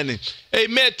 Outstanding. Hey,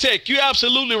 MedTech, you're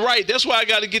absolutely right. That's why I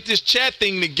got to get this chat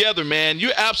thing together, man.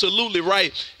 You're absolutely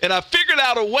right. And I figured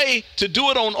out a way to do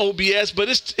it on OBS, but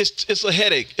it's a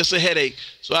headache. It's a headache.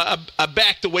 So I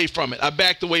backed away from it.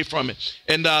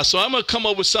 And so I'm going to come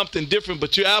up with something different,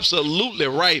 but you're absolutely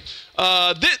right.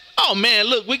 Oh, man,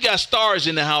 look, we got stars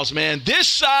in the house, man. This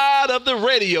side of the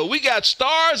radio, we got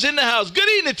stars in the house. Good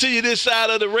evening to you, this side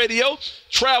of the radio.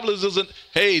 Travelers isn't.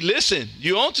 Hey, listen,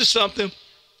 you onto something.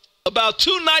 About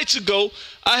 2 nights ago,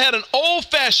 I had an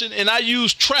old-fashioned, and I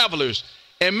used Travelers.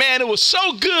 And, man, it was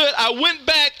so good, I went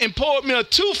back and poured me a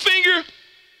 2-finger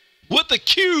with a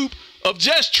cube of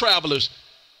just Travelers.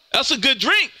 That's a good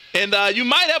drink. And you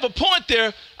might have a point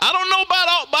there. I don't know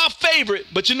about my favorite,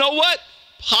 but you know what?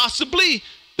 Possibly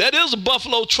that is a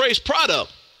Buffalo Trace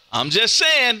product. I'm just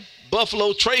saying,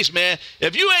 Buffalo Trace, man.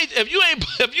 If you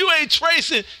ain't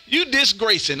tracing, you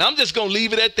disgracing. I'm just gonna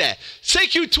leave it at that.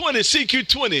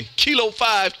 CQ20, Kilo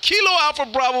 5, Kilo Alpha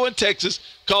Bravo in Texas,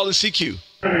 calling CQ.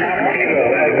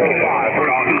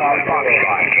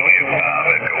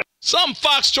 Some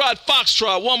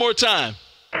Foxtrot, one more time.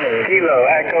 Kilo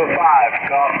Echo 5,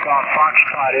 Golf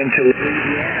Foxtrot into.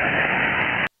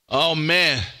 Oh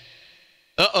man.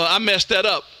 I messed that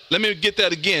up. Let me get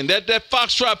that again. That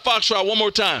Foxtrot, one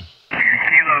more time.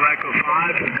 Kilo Echo 5,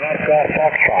 Golf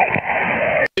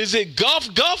Foxtrot. Is it Golf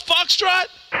Foxtrot?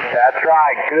 That's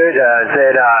right. Good.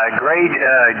 Great,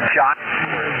 John.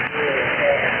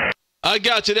 I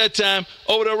got you that time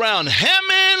over there around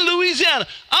Hammond, Louisiana.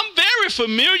 I'm very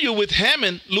familiar with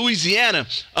Hammond, Louisiana.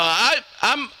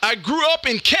 I grew up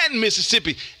in Canton,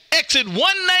 Mississippi. exit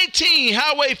 119,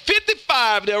 Highway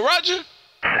 55 there, Roger.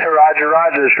 Roger,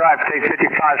 Roger. Stripe, take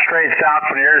 55 straight south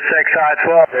from the intersects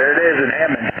I-12. There it is in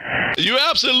Hammond. You're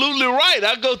absolutely right.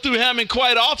 I go through Hammond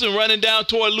quite often running down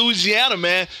toward Louisiana,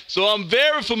 man. So I'm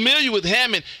very familiar with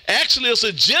Hammond. Actually, it's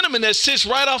a gentleman that sits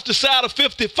right off the side of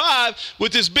 55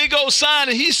 with this big old sign,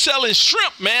 and he's selling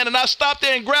shrimp, man. And I stop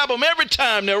there and grab them every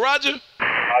time there, Roger.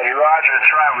 Roger, Roger.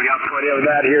 That's right. We got plenty of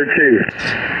that here, too.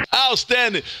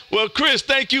 Outstanding. Well, Chris,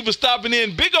 thank you for stopping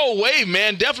in. Big old wave,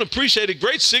 man. Definitely appreciate it.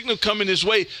 Great signal coming this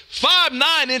way.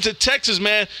 5-9 into Texas,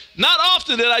 man. Not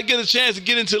often that I get a chance to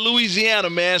get into Louisiana,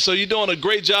 man. So you're doing a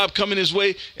great job coming this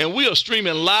way. And we are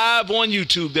streaming live on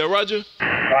YouTube there, Roger.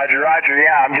 Roger, Roger.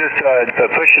 Yeah, I'm just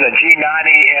pushing a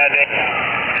G90 and...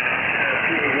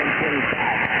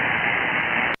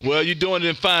 Well, you're doing it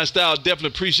in fine style. Definitely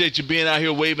appreciate you being out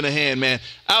here waving a hand, man.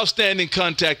 Outstanding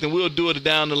contact, and we'll do it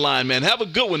down the line, man. Have a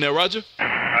good one there, Roger.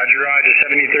 Roger, Roger.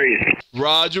 73.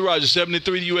 Roger, Roger.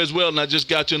 73 to you as well, and I just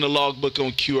got you in the logbook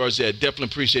on QRZ. Definitely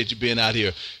appreciate you being out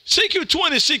here.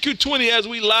 CQ20 as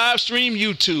we live stream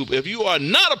YouTube. If you are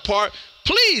not a part,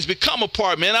 please become a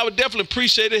part, man. I would definitely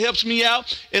appreciate it. It helps me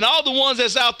out. And all the ones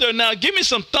that's out there now, give me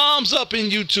some thumbs up in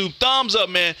YouTube. Thumbs up,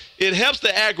 man. It helps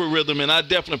the algorithm, and I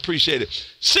definitely appreciate it.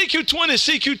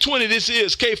 CQ20, this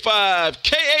is K5,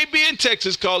 KAB in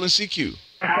Texas, calling CQ.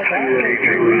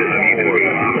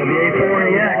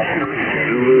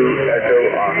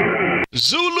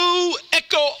 Zulu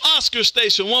Echo Oscar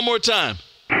Station. One more time.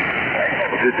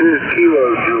 This is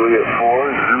Kilo Juliet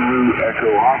 4, Zulu Echo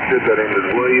Oscar. That name is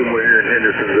William. We're here in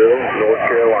Hendersonville, North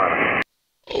Carolina.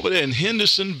 Over there in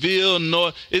Hendersonville,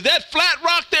 North. Is that Flat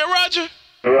Rock there, Roger?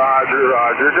 Roger,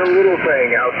 Roger. It's a little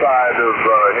thing outside of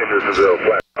Hendersonville,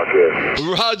 Flat Rock, yes.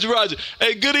 Roger, Roger.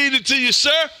 Hey, good evening to you,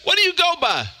 sir. What do you go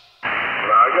by?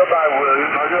 I go by William.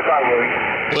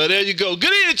 Well, there you go.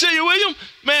 Good evening to you, William.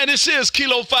 Man, this is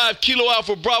Kilo 5, Kilo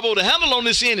Alpha Bravo. The handle on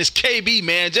this end is KB,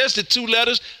 man. Just the two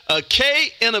letters, a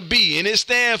K and a B. And it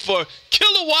stands for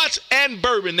Kilowatts And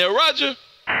Bourbon. There, Roger?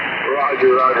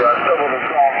 Roger, Roger. I stumbled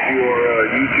across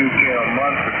your YouTube channel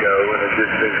months ago, and it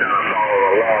just been kind of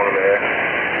following along there.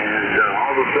 And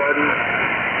all of a sudden,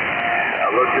 I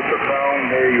looked at the phone.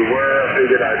 There you were. I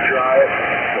figured I'd try it.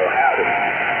 So howdy.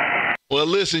 Well,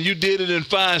 listen, you did it in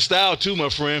fine style, too, my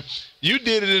friend. You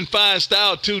did it in fine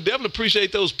style, too. Definitely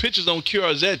appreciate those pictures on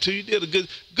QRZ, too. You did a good,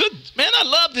 man, I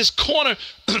love this corner.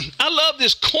 I love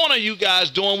this corner you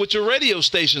guys doing with your radio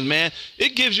stations, man.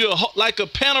 It gives you like a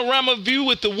panorama view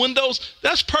with the windows.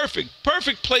 That's perfect.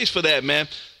 Perfect place for that, man.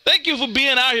 Thank you for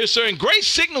being out here, sir. And great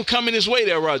signal coming this way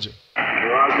there, Roger.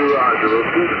 Roger, Roger. Well,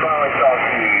 good to finally talk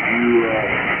to you.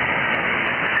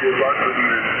 Good luck with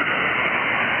your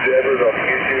endeavors on the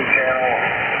YouTube channel.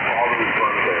 All those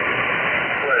fun things.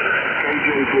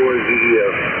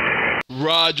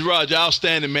 Roger, Roger.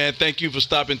 Outstanding, man. Thank you for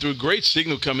stopping through. Great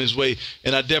signal coming his way,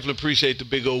 and I definitely appreciate the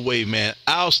big old wave, man.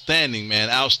 Outstanding, man.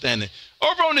 Outstanding.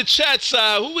 Over on the chat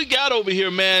side, who we got over here,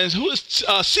 man? Who is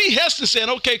C. Heston saying,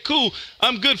 okay, cool.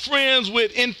 I'm good friends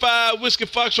with N5, Whiskey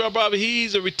Foxtrot Bravo.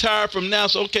 He's a retired from now.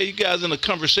 So, okay, you guys in a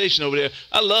conversation over there.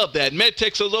 I love that.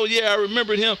 MedTech says, oh, yeah, I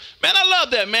remembered him. Man, I love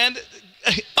that, man.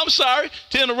 I'm sorry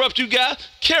to interrupt you guys.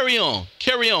 Carry on.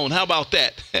 Carry on. How about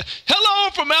that?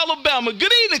 Hello from Alabama.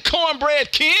 Good evening,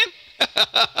 Cornbread Ken.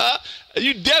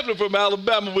 You definitely from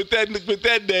Alabama with that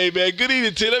name, man. Good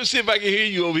evening to you. Let me see if I can hear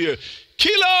you over here.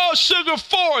 Kilo Sugar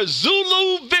 4,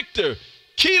 Zulu Victor.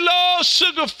 Kilo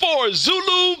Sugar 4,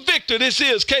 Zulu Victor. This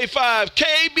is K5,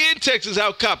 KB in Texas.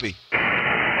 How copy?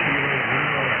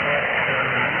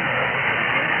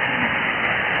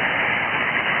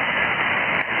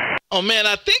 Oh, man,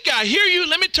 I think I hear you.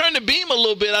 Let me turn the beam a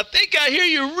little bit. I think I hear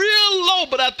you real low,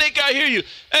 but I think I hear you.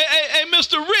 Hey,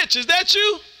 Mr. Rich, is that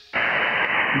you?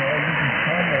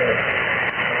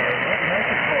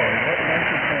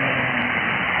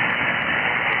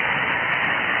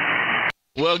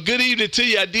 Well, good evening to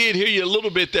you. I did hear you a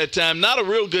little bit that time. Not a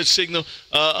real good signal.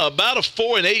 About a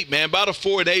 4 and 8, man. About a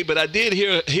 4 and 8, but I did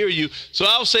hear you. So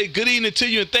I'll say good evening to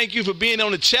you, and thank you for being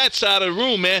on the chat side of the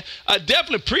room, man. I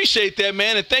definitely appreciate that,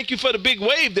 man, and thank you for the big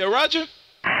wave there, Roger. He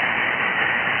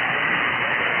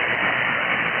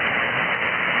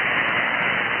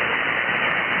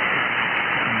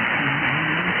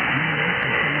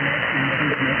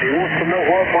wants to know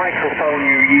what microphone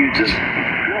you're using.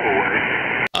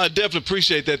 I definitely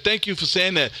appreciate that. Thank you for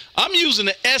saying that. I'm using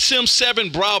the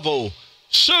SM7 Bravo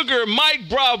Sugar Mike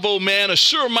Bravo, man, a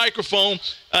Shure microphone.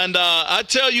 And I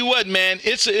tell you what, man,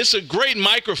 it's a great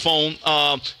microphone.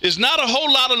 There's not a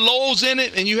whole lot of lows in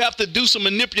it, and you have to do some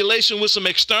manipulation with some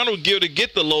external gear to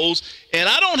get the lows. And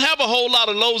I don't have a whole lot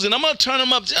of lows, and I'm going to turn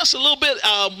them up just a little bit,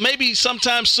 maybe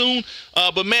sometime soon.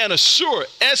 But, man, a Shure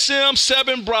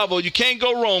SM7 Bravo. You can't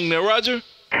go wrong there, Roger.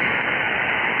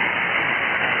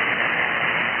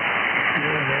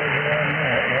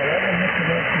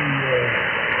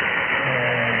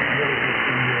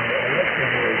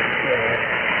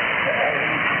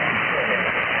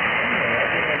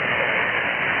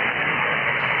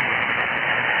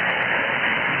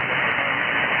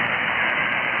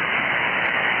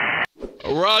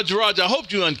 Roger, I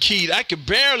hope you unkeyed. I can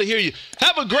barely hear you.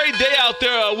 Have a great day out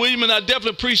there, William, and I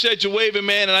definitely appreciate you waving,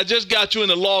 man. And I just got you in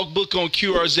the log book on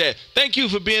QRZ. Thank you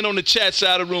for being on the chat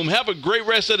side of the room. Have a great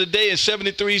rest of the day, and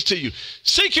 73s to you.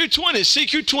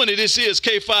 CQ20, this is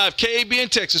K5, KAB in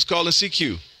Texas, calling CQ.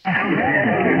 Kilo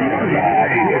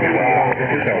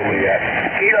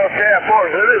Sierra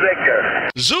 4, Zulu Victor.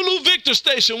 Zulu Victor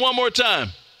Station, one more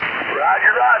time.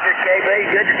 Roger,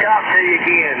 KB. Good to talk to you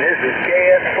again. This is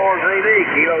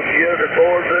KS4ZV, Kilo Sugar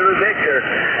 4 Zulu Victor,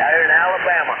 out here in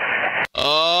Alabama.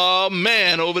 Oh,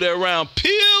 man, over there around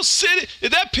Peel City. Is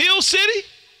that Peel City?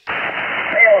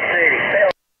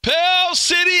 Pell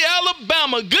City,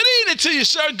 Alabama. Good evening to you,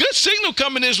 sir. Good signal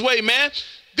coming this way, man.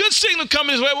 Good signal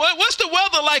coming this way. What's the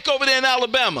weather like over there in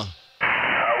Alabama? We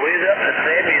was up in the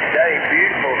 70s today.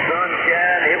 Beautiful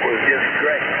sunshine. It was just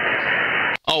great.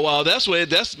 Oh, wow,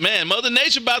 man, Mother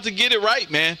Nature about to get it right,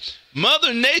 man.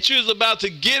 Mother Nature is about to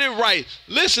get it right.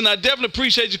 Listen, I definitely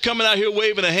appreciate you coming out here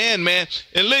waving a hand, man.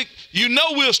 And look, you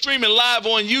know we're streaming live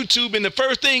on YouTube, and the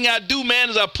first thing I do, man,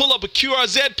 is I pull up a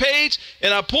QRZ page,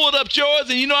 and I pulled up yours,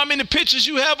 and you know how many pictures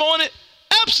you have on it?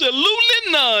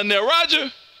 Absolutely none there,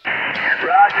 Roger.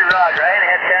 Roger. I ain't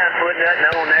had time to put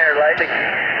nothing on there lately.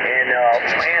 And,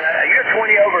 man, you're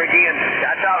 20 over again.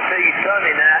 I talked to you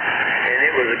Sunday night, and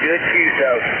it was a good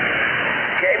QSO.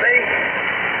 KB,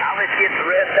 I'll just get the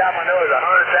rest of them. I know there's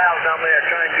 100,000 on there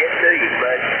trying to get to you,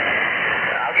 but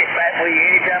I'll get back with you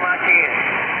anytime I can.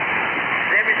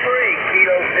 73,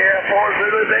 Kilo Sierra 4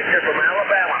 Zulu Victor from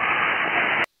Alabama.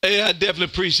 Hey, I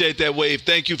definitely appreciate that wave.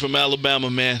 Thank you from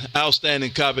Alabama, man.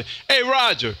 Outstanding copy. Hey,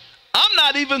 Roger, I'm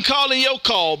not even calling your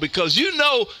call because you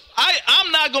know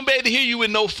I'm not going to be able to hear you with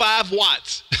no 5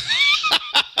 watts.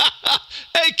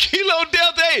 Hey, Kilo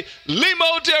Delta 8, Lima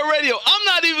Hotel Radio. I'm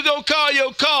not even going to call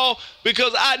your call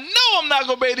because I know I'm not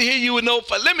going to be able to hear you with no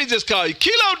 5. Let me just call you.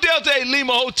 Kilo Delta 8,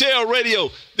 Lima Hotel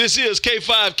Radio. This is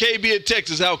K5, KB in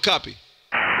Texas. How copy?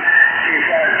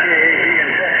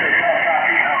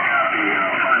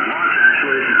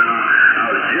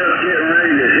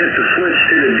 Switch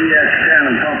to the DX10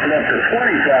 and pump it up to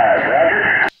 25, Roger.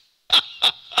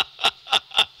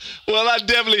 Well, I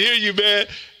definitely hear you, man.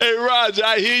 Hey, Roger,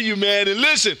 I hear you, man. And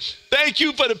listen, thank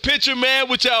you for the picture, man,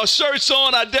 with y'all shirts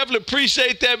on. I definitely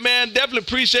appreciate that, man. Definitely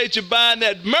appreciate you buying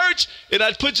that merch. And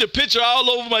I put your picture all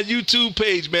over my YouTube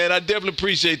page, man. I definitely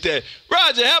appreciate that.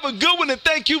 Roger, have a good one, and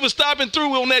thank you for stopping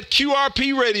through on that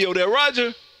QRP radio there,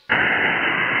 Roger.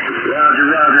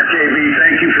 Roger, KB,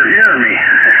 thank you for hearing me.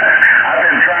 I've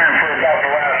been trying for about the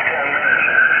last 10 minutes,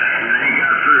 and I ain't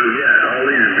got through yet. All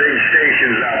these big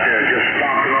stations out there just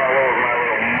stomping all over my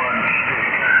little mud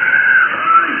street. All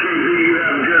right, KB, you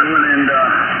have a good one, and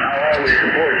I'll always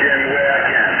support you any way I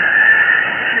can.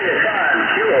 Kilo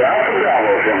 5, Kilo Alpha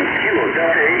Bravo from Kilo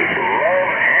Delta 8,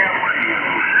 Love Ham Radio.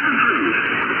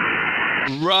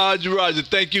 Roger,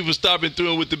 thank you for stopping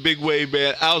through with the big wave,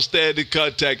 man. Outstanding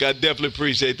contact. I definitely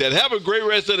appreciate that. Have a great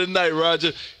rest of the night,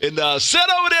 Roger. And sit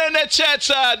over there in that chat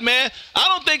side, man. I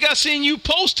don't think I seen you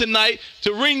post tonight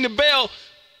to ring the bell.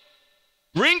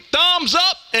 Ring thumbs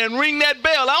up and ring that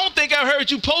bell. I don't think I heard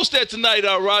you post that tonight,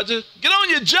 Roger. Get on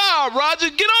your job, Roger.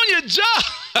 Get on your job.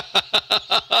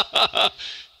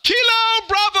 Kilo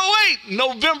Bravo 8,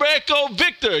 November Echo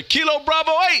Victor. Kilo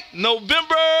Bravo 8,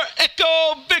 November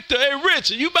Echo Victor. Hey,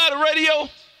 Rich, are you by the radio?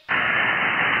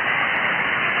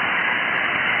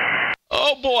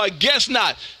 Oh, boy, I guess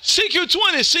not.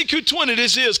 CQ20,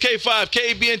 this is K5,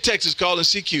 KB in Texas, calling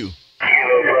CQ.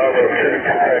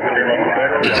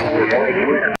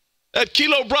 That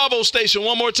Kilo Bravo station,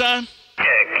 one more time.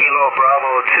 Kilo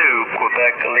Bravo 2,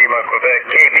 Quebec to Lima, Quebec.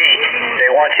 KB, they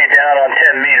want you down on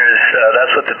 10 meters.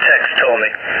 That's what the text told me.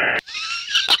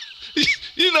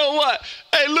 You know what?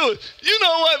 Hey, Louis, you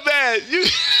know what, man?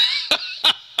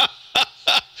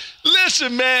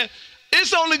 Listen, man,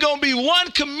 it's only going to be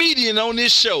one comedian on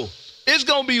this show. It's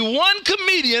going to be one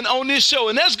comedian on this show,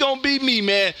 and that's going to be me,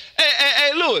 man.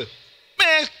 Hey, Louis,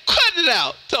 man, quit it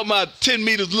out. Talking about 10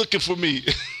 meters looking for me.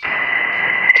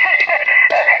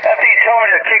 After you told me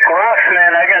to kick rocks,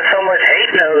 man, I got so much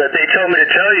hate now that they told me to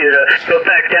tell you to go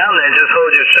back down there and just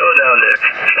hold your show down there.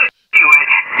 Anyway,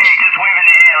 hey, just waving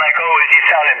your hand like always. You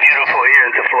sounded beautiful here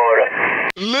into Florida.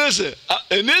 Listen,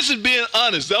 and this is being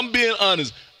honest. I'm being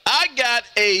honest. I got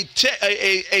a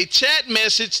chat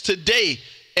message today,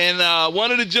 and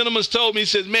one of the gentlemen told me, he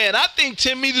says, man, I think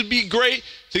 10 meters would be great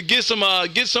to get some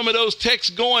of those texts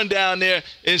going down there.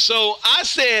 And so I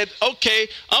said, okay,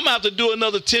 I'm going to have to do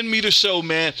another 10-meter show,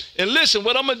 man. And listen,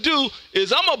 what I'm going to do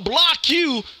is I'm going to block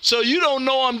you so you don't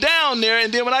know I'm down there.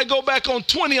 And then when I go back on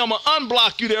 20, I'm going to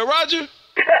unblock you there, Roger.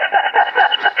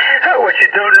 What you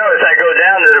don't know is I go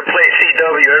down there to play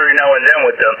CW every now and then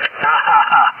with them.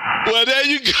 Well, there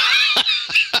you go.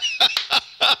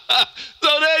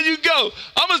 So there you go.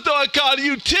 I'm going to start calling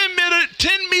you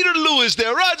 10-meter Lewis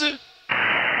there, Roger.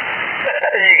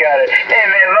 You got it. Hey,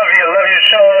 man, love your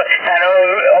show, and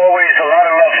always a lot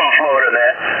of love from Florida,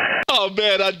 man. Oh,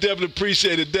 man, I definitely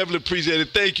appreciate it.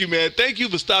 Thank you, man. Thank you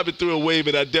for stopping through and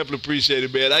waving. I definitely appreciate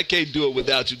it, man. I can't do it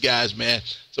without you guys, man.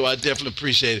 So I definitely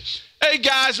appreciate it. Hey,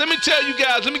 guys, let me tell you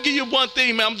guys, let me give you one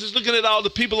thing, man. I'm just looking at all the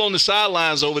people on the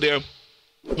sidelines over there.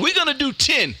 We're going to do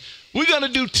 10. We're going to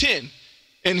do 10.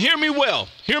 And hear me well.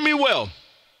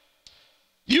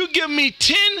 You give me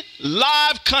 10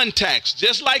 live contacts,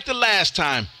 just like the last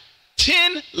time.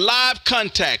 10 live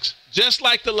contacts, just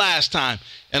like the last time.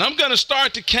 And I'm going to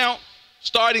start the count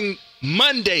starting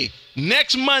Monday,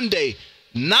 next Monday.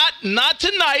 Not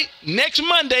tonight, next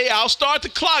Monday, I'll start the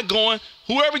clock going.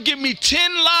 Whoever give me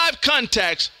 10 live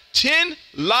contacts,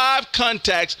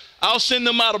 I'll send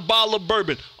them out a bottle of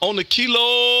bourbon on the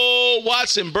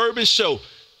Kilowatts and Bourbon show.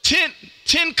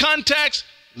 10 contacts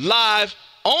live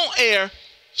on air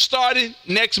starting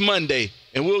next Monday,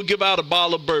 and we'll give out a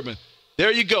bottle of bourbon. There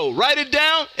you go. Write it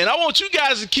down, and I want you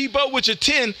guys to keep up with your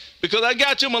 10 because I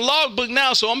got you in my logbook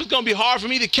now, so it's going to be hard for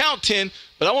me to count 10,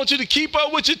 but I want you to keep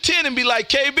up with your 10 and be like,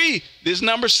 KB, this is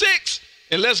number 6,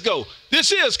 and let's go.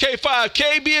 This is K5,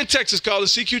 KB in Texas, calling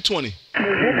CQ20.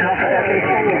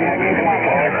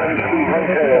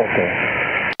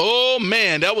 Oh,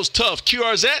 man, that was tough.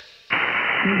 QRZ?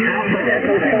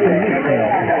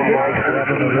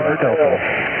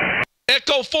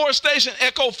 Echo 4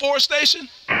 station.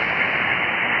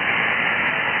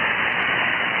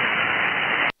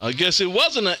 I guess it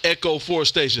wasn't an Echo 4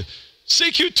 station.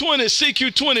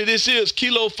 CQ20, this is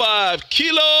Kilo 5,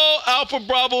 Kilo Alpha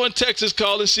Bravo in Texas,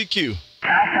 calling CQ.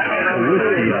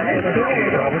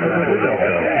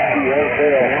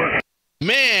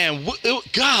 Man,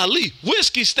 golly,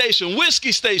 whiskey station.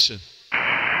 Whiskey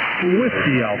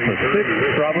Alpha 6,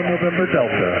 Bravo November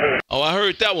Delta. Oh, I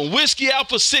heard that one. Whiskey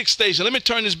Alpha 6 station. Let me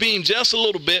turn this beam just a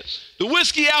little bit. The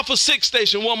Whiskey Alpha 6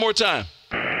 station, one more time.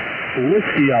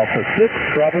 Whiskey Alpha 6,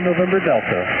 Bravo November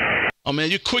Delta. Oh, man,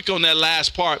 you're quick on that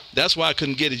last part. That's why I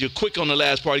couldn't get it. You're quick on the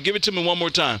last part. Give it to me one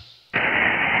more time.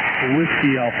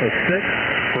 Whiskey Alpha 6,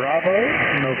 Bravo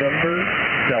November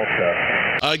Delta.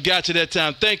 I got you that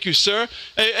time. Thank you, sir.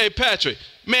 Hey, Patrick.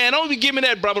 Man, don't be giving me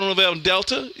that Bravo November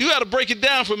Delta. You got to break it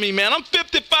down for me, man. I'm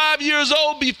 55 years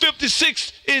old, be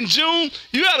 56 in June.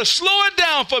 You got to slow it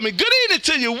down for me. Good evening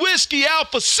to you, Whiskey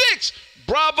Alpha 6,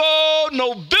 Bravo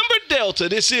November Delta.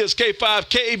 This is K5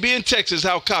 KAB in Texas.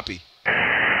 How copy?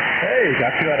 Hey,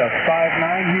 got you at a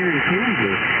 5-9 here in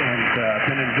Kansas, and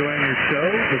been enjoying your show.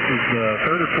 This is the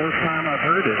third or fourth time I've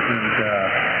heard it, and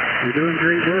you're doing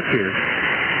great work here.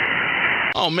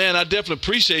 Oh, man, I definitely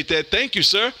appreciate that. Thank you,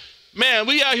 sir. Man,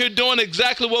 we out here doing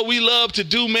exactly what we love to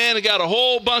do, man. I got a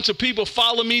whole bunch of people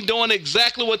follow me doing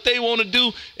exactly what they want to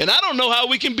do, and I don't know how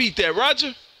we can beat that.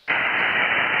 Roger?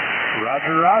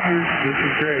 Roger. This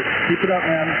is great. Keep it up,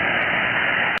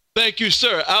 man. Thank you,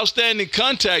 sir. Outstanding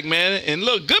contact, man. And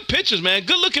look, good pictures, man.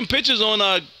 Good-looking pictures on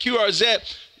QRZ.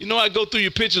 You know I go through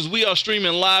your pictures. We are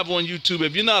streaming live on YouTube.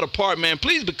 If you're not a part, man,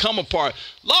 please become a part.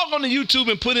 Log on to YouTube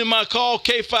and put in my call,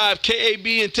 K5 KAB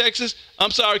in Texas.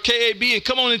 I'm sorry, KAB, and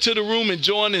come on into the room and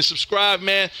join and subscribe,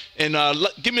 man. And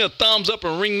give me a thumbs up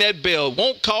and ring that bell.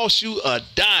 Won't cost you a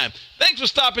dime. Thanks for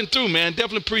stopping through, man.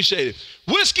 Definitely appreciate it.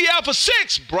 Whiskey Alpha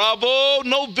 6, Bravo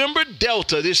November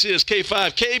Delta. This is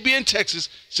K5 KAB in Texas,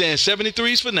 saying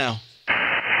 73s for now.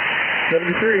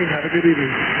 73. Have a good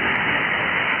evening.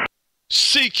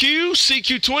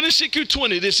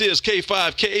 CQ20. This is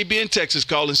K5 KAB in Texas,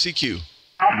 calling CQ.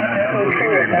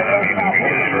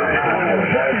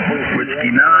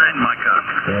 Whiskey 9, Mike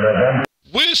Oscar.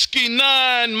 Whiskey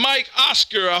 9, Mike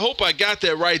Oscar. I hope I got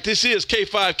that right. This is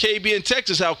K5 KAB in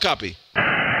Texas. How copy?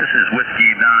 This is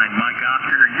Whiskey 9, Mike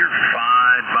Oscar. You're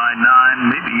 5 by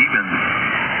 9, maybe even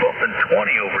bumping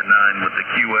 20 over 9 with the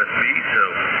QSO. KWSB, so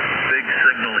big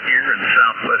signal here in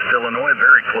southwest Illinois,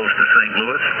 very close to St.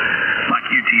 Louis. My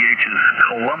QTH is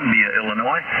Columbia,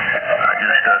 Illinois. I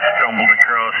just stumbled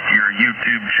across your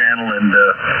YouTube channel and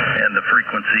the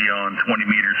frequency on 20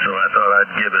 meters, so I thought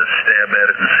I'd give a stab at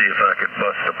it and see if I could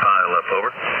bust the pile up.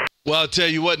 Over. Well, I'll tell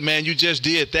you what, man, you just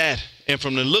did that. And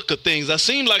from the look of things, I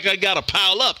seem like I got a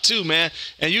pile up too, man.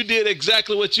 And you did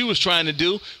exactly what you was trying to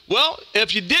do. Well,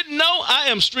 if you didn't know, I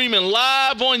am streaming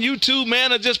live on YouTube,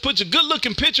 man. I just put your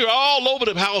good-looking picture all over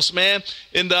the house, man.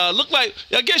 And look like,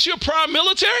 I guess you're prior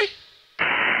military?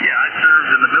 Yeah, I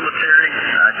served in the military.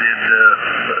 I did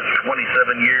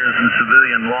 27 years in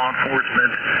civilian law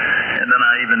enforcement, and then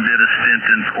I even did a stint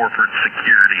in corporate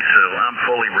security. So I'm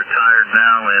fully retired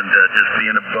now and just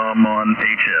being a bum on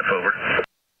HF. Over.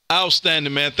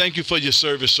 Outstanding, man. Thank you for your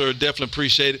service, sir. Definitely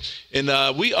appreciate it. And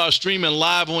we are streaming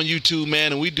live on YouTube,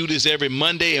 man, and we do this every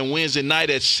Monday and Wednesday night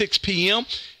at 6 p.m.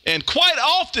 And quite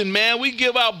often, man, we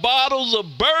give out bottles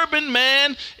of bourbon,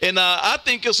 man, and I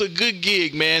think it's a good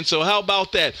gig, man. So how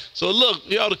about that? So look,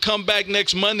 you ought to come back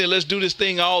next Monday. Let's do this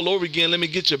thing all over again. Let me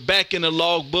get you back in the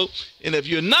logbook. And if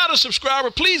you're not a subscriber,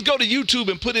 please go to YouTube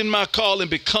and put in my call and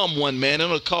become one, man.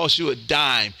 It'll cost you a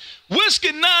dime.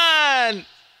 Whiskey 9.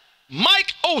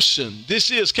 Mike Ocean. This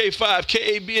is K5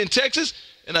 KAB in Texas,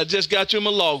 and I just got you in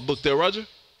my logbook there, Roger.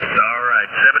 All right,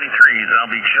 73s. I'll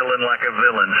be chilling like a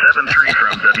villain. 73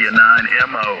 from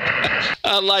W9MO.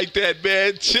 I like that,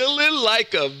 man. Chilling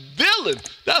like a villain.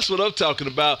 That's what I'm talking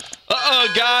about.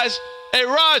 Guys. Hey,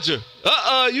 Roger.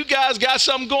 You guys got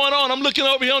something going on. I'm looking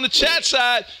over here on the chat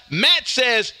side. Matt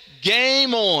says,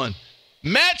 game on.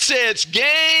 Matt says,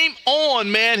 game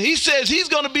on, man. He says he's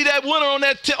going to be that winner on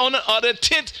that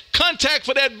 10th contact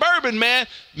for that bourbon, man.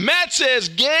 Matt says,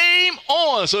 game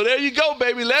on. So there you go,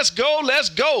 baby. Let's go. Let's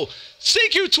go.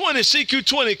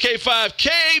 CQ20, K5,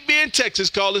 KAB in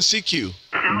Texas, calling CQ.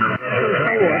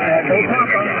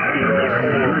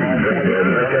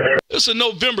 It's a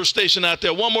November station out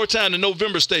there. One more time, the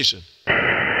November station.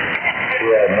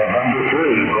 November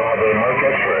 3, Bravo, Mike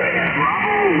X-ray.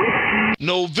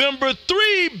 November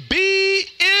 3,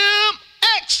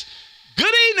 BMX.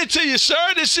 Good evening to you,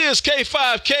 sir. This is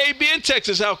K5 KB in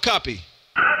Texas. How copy?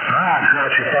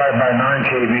 Got you 5x9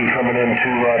 KB coming into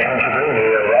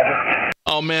Pennsylvania, Roger.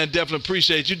 Oh, man, definitely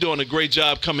appreciate you doing a great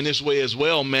job coming this way as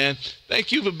well, man.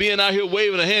 Thank you for being out here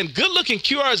waving a hand. Good-looking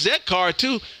QRZ card,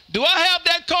 too. Do I have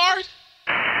that card?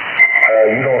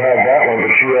 You don't have that one,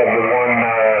 but you have the one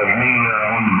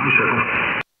on the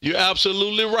bicycle. You're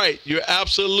absolutely right. You're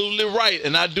absolutely right.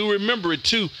 And I do remember it,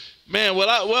 too. Man, what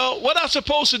I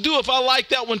supposed to do if I like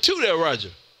that one, too, there, Roger?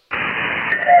 Well,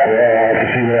 I have to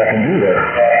see what I can do there.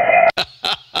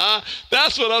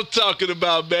 That's what I'm talking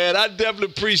about, man. I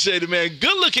definitely appreciate it, man.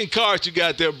 Good-looking card you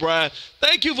got there, Brian.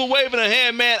 Thank you for waving a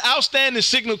hand, man. Outstanding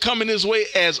signal coming this way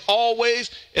as always,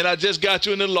 and I just got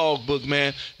you in the logbook,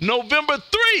 man. November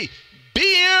 3,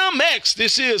 BMX.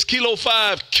 This is Kilo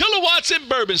 5, Kilowatts and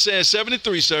Bourbon, saying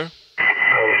 73, sir.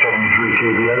 73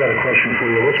 KB. I got a question for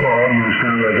you. What's my audio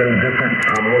sound getting different?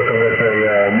 I'm working with a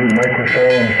new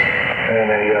microphone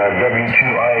and a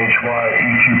W2IHY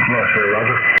EQ Plus here,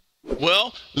 Roger.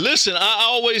 Well, listen, I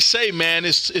always say, man,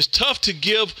 it's tough to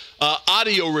give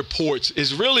audio reports.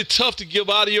 It's really tough to give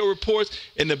audio reports.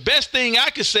 And the best thing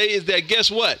I can say is that, guess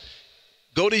what?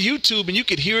 Go to YouTube and you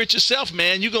can hear it yourself,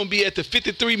 man. You're going to be at the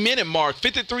 53-minute mark,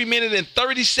 53 minutes and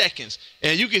 30 seconds.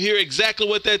 And you can hear exactly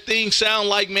what that thing sound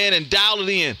like, man, and dial it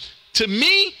in. To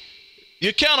me,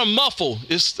 you're kind of muffled.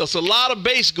 It's a lot of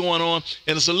bass going on,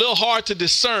 and it's a little hard to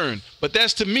discern. But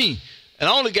that's to me. And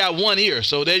I only got one ear,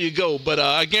 so there you go. But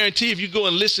I guarantee if you go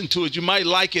and listen to it, you might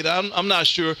like it. I'm not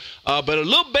sure. But a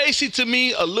little bassy to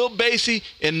me, a little bassy,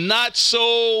 and not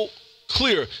so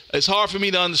clear. It's hard for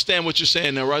me to understand what you're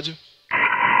saying there, Roger.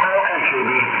 Okay, KB.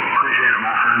 Appreciate it,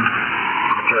 my friend.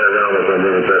 I'll play around with it a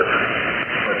little bit.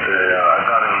 But I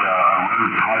got a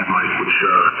Rode Pod mic, which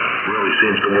really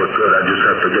seems to work good. I just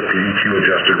have to get the EQ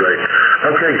adjusted right.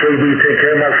 Okay, KB, take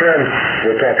care, my friend.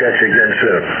 We'll talk at you again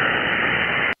soon.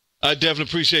 I definitely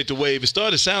appreciate the wave. It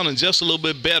started sounding just a little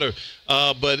bit better,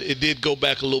 but it did go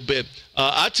back a little bit.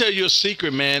 I tell you a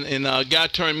secret, man, and a guy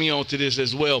turned me on to this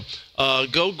as well.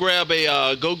 Go grab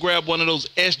one of those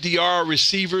SDR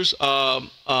receivers.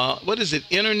 What is it?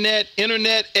 Internet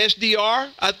SDR,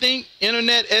 I think.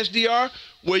 Internet SDR,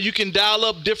 where you can dial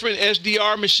up different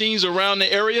SDR machines around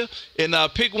the area and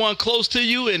pick one close to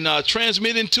you and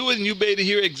transmit into it, and you'll be able to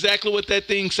hear exactly what that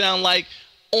thing sound like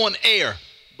on air.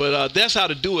 But that's how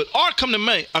to do it. Or come to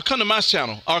me, or come to my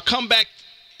channel, or come back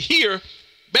here,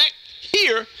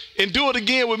 and do it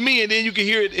again with me, and then you can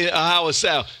hear it how it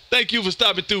sounds. Thank you for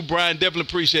stopping through, Brian. Definitely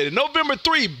appreciate it. November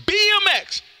 3,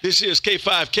 BMX. This is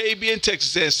K5KB in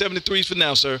Texas, and 73s for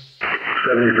now, sir.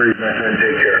 73, my friend.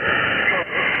 Take care.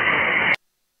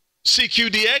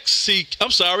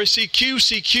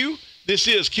 CQ. This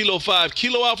is Kilo 5,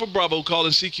 Kilo Alpha Bravo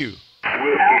calling CQ.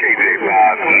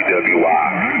 KJ5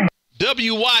 EWI.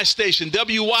 WY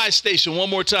station, one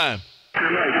more time.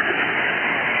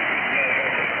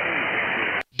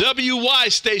 WY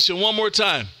station, one more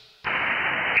time.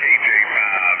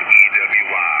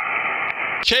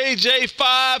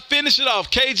 KJ5, finish it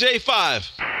off. KJ5.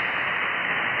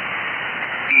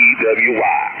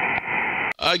 EWI.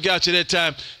 I got you that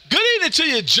time. Good evening to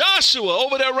you, Joshua,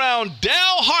 over there around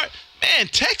Dalhart. Man,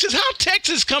 Texas, how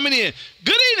Texas coming in?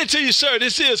 Good evening to you, sir.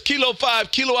 This is Kilo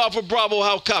 5, Kilo Alpha Bravo.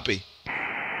 How copy?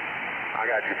 I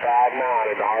got you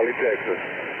 5'9" in Harley, Texas.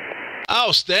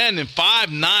 Outstanding,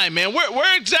 5'9", man.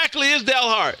 Where exactly is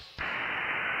Dalhart?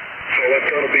 So that's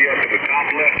going to be up in the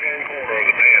top left-hand corner of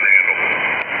the panhandle.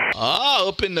 Ah,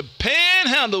 up in the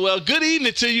panhandle. Well, good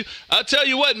evening to you. I'll tell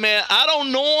you what, man, I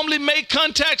don't normally make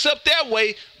contacts up that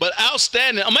way, but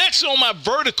outstanding. I'm actually on my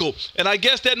vertical, and I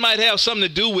guess that might have something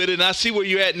to do with it, and I see where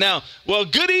you're at now. Well,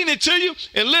 good evening to you.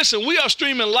 And listen, we are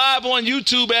streaming live on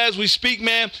YouTube as we speak,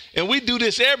 man, and we do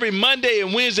this every Monday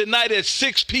and Wednesday night at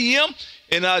 6 p.m.,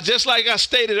 and just like I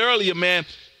stated earlier, man,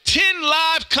 10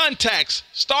 live contacts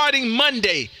starting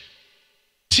Monday.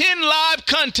 10 live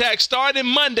contacts starting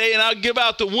Monday, and I'll give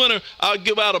out the winner. I'll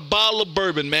give out a bottle of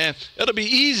bourbon, man. It'll be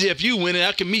easy if you win it.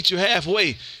 I can meet you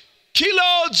halfway.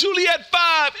 Kilo Juliet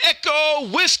 5 Echo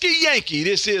Whiskey Yankee.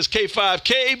 This is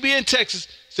K5KB in Texas,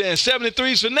 saying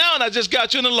 73s for now, and I just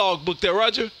got you in the logbook there,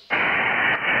 Roger.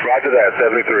 Roger that,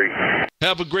 73.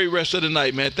 Have a great rest of the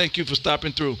night, man. Thank you for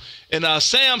stopping through. And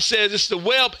Sam says it's the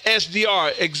Web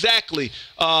SDR. Exactly.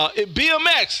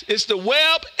 BMX, it's the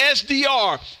Web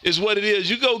SDR is what it is.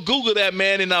 You go Google that,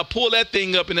 man, and pull that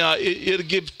thing up, and it'll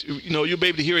give, you'll be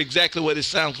able to hear exactly what it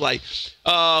sounds like.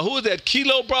 Who is that?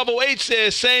 Kilo Bravo 8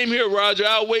 says, same here, Roger.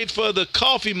 I'll wait for the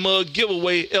coffee mug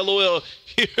giveaway, LOL.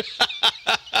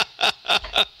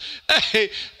 Hey,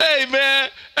 man.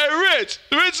 Hey, Rich.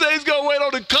 Rich says he's going to wait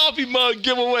on the coffee mug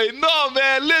giveaway. No,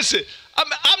 man, listen.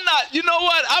 I'm not, you know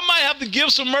what? I might have to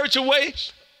give some merch away.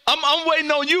 I'm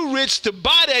waiting on you, Rich, to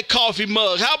buy that coffee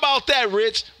mug. How about that,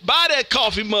 Rich? Buy that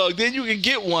coffee mug, then you can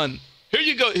get one. Here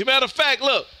you go. Matter of fact,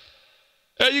 look.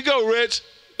 There you go, Rich.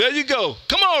 There you go.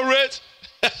 Come on, Rich.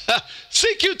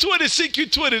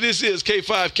 CQ20. This is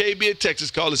K5KB in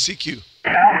Texas. Call it CQ.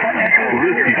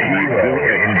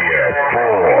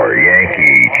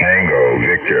 Yankee Tango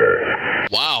Victor.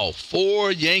 Wow,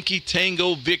 4 Yankee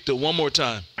Tango Victor. One more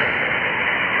time.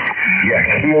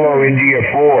 Yeah, Kilo India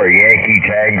 4 Yankee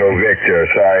Tango Victor.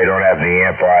 Sorry, I don't have the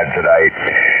amp on tonight.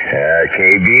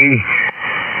 KB.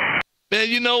 Man,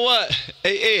 you know what?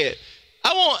 Hey, Ed,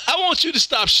 I want you to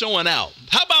stop showing out.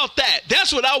 How about that?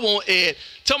 That's what I want, Ed.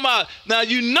 Talking about, now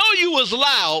you know you was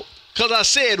loud, because I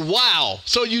said, wow.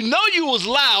 So you know you was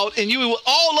loud, and you were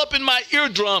all up in my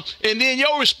eardrum, and then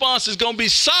your response is going to be,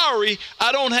 sorry,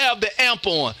 I don't have the amp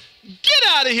on. Get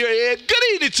out of here, Ed. Good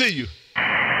evening to you.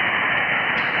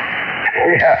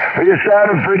 Yeah, well, you're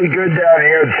sounding pretty good down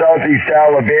here in Southeast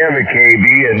Alabama,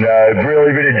 KB, and I've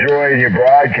really been enjoying your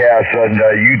broadcasts on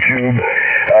YouTube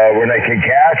when I can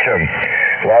catch them.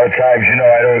 A lot of times,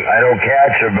 I don't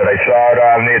catch them, but I saw it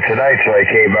on there tonight, so I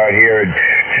came out here and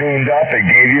tuned up and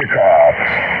gave you a call.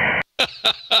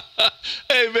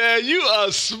 Hey, man, you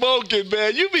are smoking,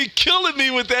 man. You be killing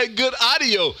me with that good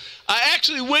audio. I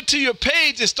actually went to your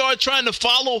page and started trying to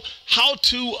follow how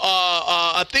to,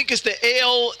 I think it's the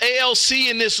ALC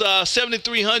in this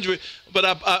 7300, but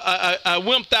I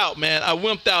wimped out, man. I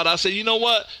wimped out. I said, you know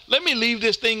what? Let me leave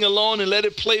this thing alone and let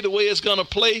it play the way it's going to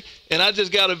play, and I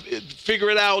just got to figure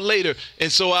it out later.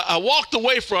 And so I walked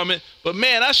away from it, but,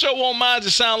 man, I sure won't mind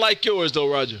to sound like yours, though,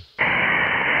 Roger.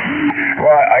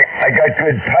 Well, I got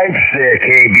good pipes there,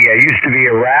 KB. I used to be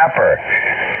a rapper.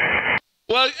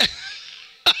 Well,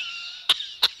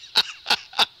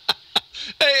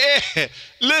 hey,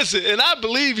 listen, and I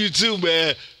believe you too,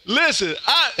 man. Listen,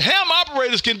 ham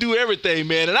operators can do everything,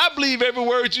 man, and I believe every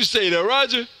word you say there,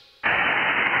 Roger.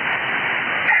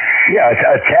 Yeah, it's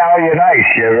Italian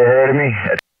Ice. You ever heard of me?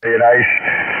 Italian Ice.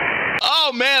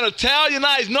 Oh, man, Italian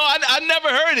Ice. No, I never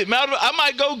heard it, man. I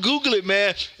might go Google it,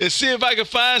 man, and see if I can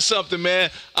find something,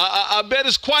 man. I bet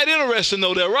it's quite interesting,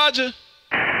 though, there, Roger.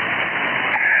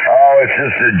 Oh, it's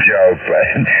just a joke, but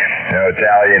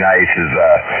Italian Ice is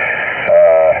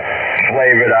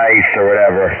flavored ice or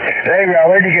whatever. Anyway,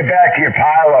 I'll let you get back to your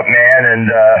pileup, man, and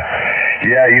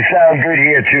yeah, you sound good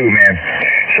here too, man.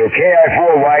 So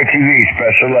KI4 YTV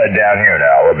special ed down here in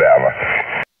Alabama.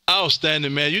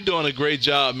 Outstanding, man. You're doing a great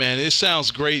job, man. It sounds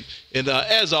great. And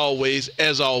as always,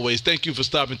 thank you for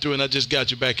stopping through. And I just got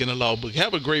you back in the logbook.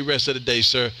 Have a great rest of the day,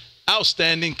 sir.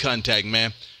 Outstanding contact,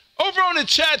 man. Over on the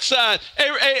chat side,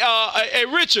 hey,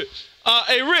 Richard.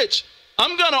 Hey, Rich,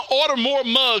 I'm going to order more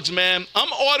mugs, man.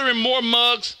 I'm ordering more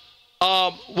mugs.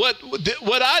 What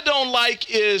I don't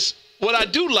like is, what I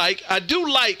do like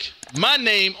my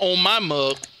name on my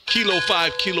mug, Kilo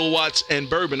 5 Kilowatts and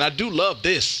Bourbon. I do love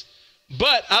this.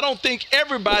 But I don't think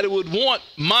everybody would want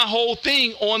my whole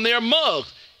thing on their mug.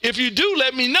 If you do,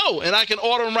 let me know, and I can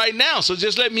order them right now. So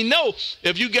just let me know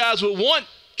if you guys would want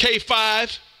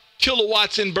K5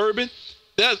 Kilowatts and Bourbon.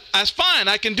 That's fine.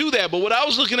 I can do that. But what I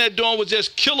was looking at doing was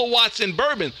just Kilowatts and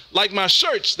Bourbon, like my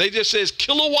shirts. They just says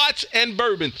Kilowatts and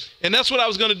Bourbon. And that's what I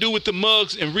was going to do with the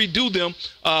mugs and redo them.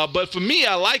 But for me,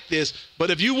 I like this. But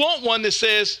if you want one that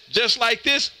says just like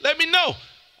this, let me know.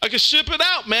 I can ship it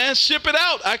out, man. Ship it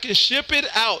out. I can ship it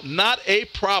out. Not a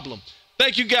problem.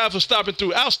 Thank you guys for stopping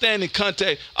through. Outstanding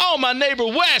contact. Oh, my neighbor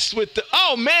Wes with the,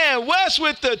 Wes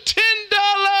with the $10.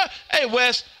 Hey,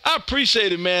 Wes, I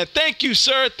appreciate it, man. Thank you,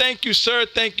 sir. Thank you, sir.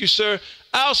 Thank you, sir.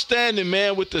 Outstanding,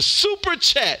 man, with the super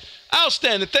chat.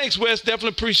 Outstanding. Thanks, Wes. Definitely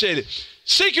appreciate it.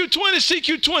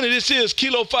 CQ20. This is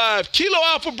Kilo 5, Kilo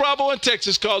Alpha Bravo in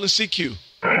Texas, calling CQ.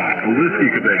 Whiskey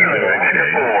Quebec.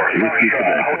 Whiskey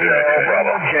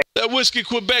Quebec. That Whiskey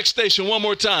Quebec station one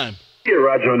more time. Yeah,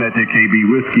 Roger on that there,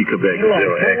 KB. Whiskey Quebec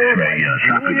 0 X-ray.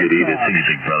 Chocolate good eating. See you,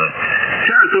 big brother.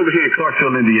 Terrence over here in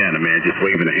Clarksville, Indiana, man. Just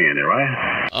waving a hand there,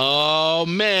 right? Oh,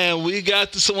 man. We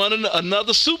got this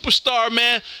another superstar,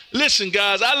 man. Listen,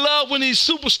 guys, I love when these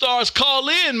superstars call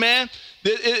in, man.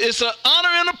 It's an honor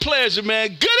and a pleasure, man.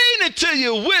 Good evening to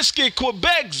you, Whiskey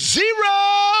Quebec 0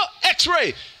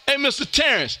 X-ray. Hey, Mr.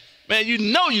 Terrence, man, you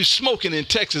know you smoking in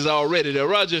Texas already there,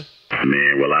 Roger.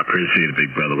 Man, well, I appreciate it,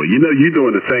 big brother. Well, you know, you're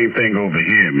doing the same thing over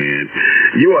here, man.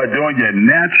 You are doing your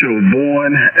natural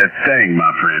born thing, my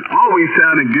friend. Always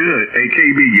sounding good. Hey,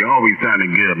 KB, you're always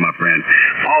sounding good, my friend.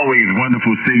 Always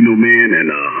wonderful signal, man, and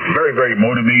very, very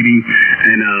motivating.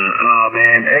 And,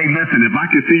 man, hey, listen, if I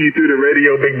can see you through the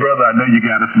radio, big brother, I know you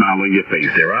got a smile on your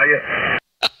face there, are you?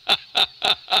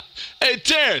 Hey,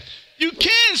 Terrence. You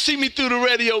can see me through the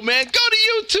radio, man. Go to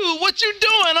YouTube. What you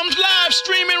doing? I'm live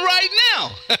streaming right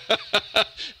now.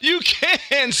 You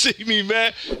can see me,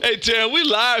 man. Hey, Terrence, we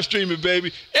live streaming,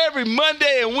 baby. Every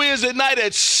Monday and Wednesday night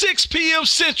at 6 p.m.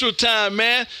 Central Time,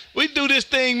 man. We do this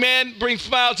thing, man. Bring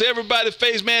smile to everybody's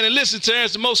face, man. And listen,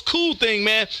 Terrence, the most cool thing,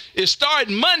 man, is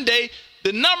starting Monday,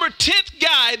 the number 10th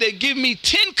guy that give me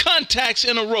 10 contacts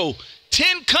in a row.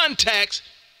 10 contacts.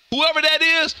 Whoever that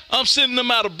is, I'm sending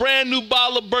them out a brand new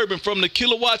bottle of bourbon from the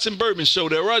Kilowatts and Bourbon show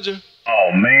there, Roger.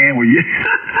 Oh, man. Well,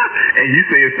 and you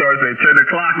say it starts at 10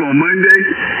 o'clock on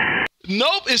Monday?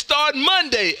 Nope, it starts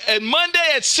Monday. And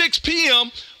Monday at 6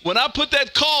 p.m., when I put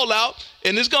that call out,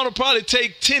 and it's going to probably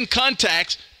take 10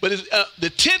 contacts, but it's, the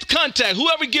 10th contact,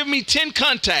 whoever give me 10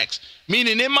 contacts,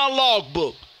 meaning in my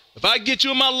logbook, if I get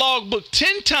you in my logbook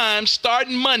 10 times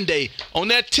starting Monday, on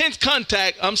that 10th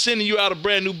contact, I'm sending you out a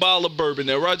brand new bottle of bourbon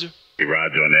there, Roger. Hey,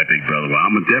 Roger on that, big brother. Well,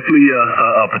 I'm going to definitely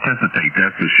participate,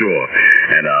 that's for sure.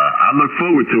 And I look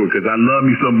forward to it because I love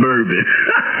me some bourbon.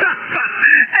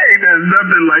 Hey, there's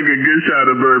nothing like a good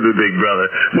shot of bourbon, big brother.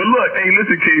 Well, look, hey,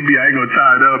 listen, KB, I ain't going to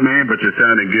tie it up, man, but you're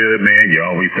sounding good, man. You're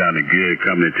always sounding good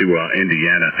coming into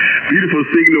Indiana. Beautiful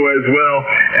signal as well.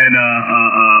 And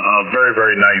very,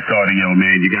 very nice audio,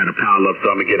 man. You got to pile up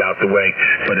some and get out the way.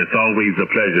 But it's always a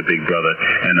pleasure, big brother.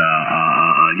 And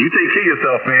you take care of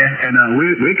yourself, man. And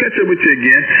we'll catch up with you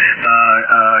again.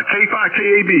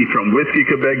 K5KAB from Whiskey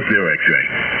Quebec 0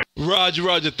 X-ray.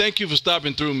 Roger. Thank you for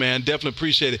stopping through, man. Definitely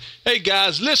appreciate it. Hey,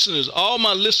 guys, listeners, all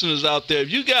my listeners out there,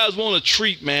 if you guys want a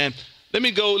treat, man,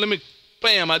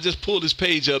 bam, I just pulled this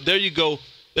page up. There you go.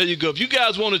 If you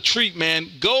guys want a treat, man,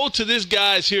 go to this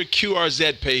guy's here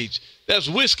QRZ page. That's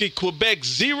Whiskey Quebec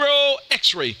 0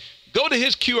 X-ray. Go to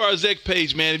his QRZ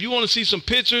page, man. If you want to see some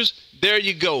pictures, there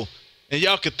you go. And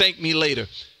y'all can thank me later.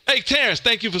 Hey, Terrence,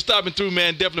 thank you for stopping through,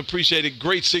 man. Definitely appreciate it.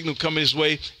 Great signal coming this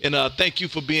way. And thank you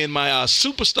for being my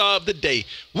superstar of the day.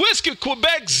 Whiskey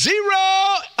Quebec 0,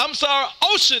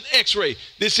 Ocean X-ray.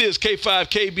 This is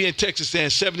K5KB in Texas and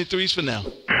 73s for now.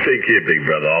 Take care, big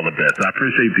brother. All the best. I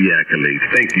appreciate the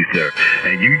accolades. Thank you, sir.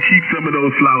 And you keep some of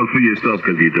those flowers for yourself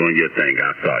because you're doing your thing.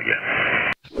 I saw you.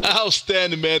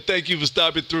 Outstanding, man. Thank you for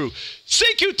stopping through.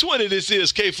 CQ20, this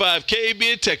is K5KB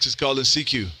in Texas calling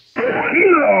CQ.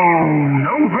 Kilo,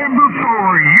 November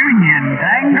 4, Union,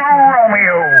 Tango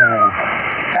Romeo.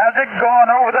 How's it going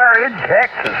over there in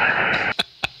Texas?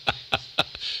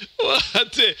 Well, I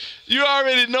tell you, you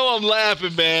already know I'm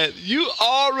laughing, man. You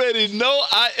already know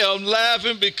I am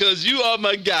laughing because you are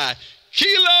my guy.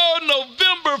 Kilo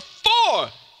November 4,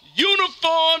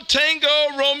 Uniform Tango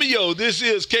Romeo. This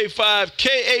is K5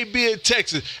 KAB in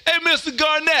Texas. Hey, Mr.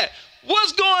 Garnett,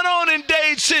 what's going on in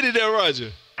Dade City there,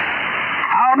 Roger?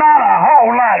 Oh, not a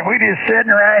whole lot. We just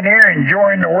sitting right here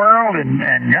enjoying the world and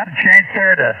got a chance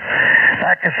there to,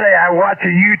 like I say, I watch a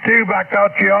YouTube. I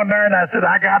caught you on there and I said,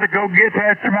 I got to go get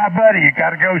after my buddy. You got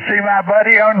to go see my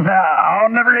buddy on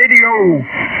the radio.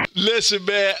 Listen,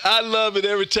 man, I love it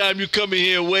every time you come in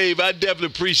here and wave. I definitely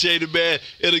appreciate it, man.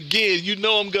 And again, you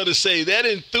know I'm going to say that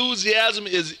enthusiasm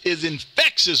is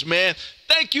infectious, man.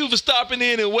 Thank you for stopping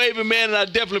in and waving, man, and I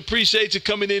definitely appreciate you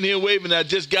coming in here and waving. I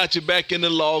just got you back in the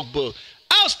logbook.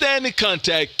 Outstanding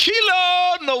contact,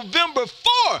 Kilo November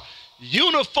 4,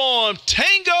 Uniform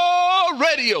Tango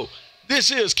Radio.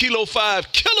 This is Kilo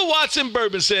 5, Kilowatts and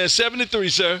Bourbon, saying 73,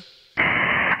 sir.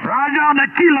 Roger on the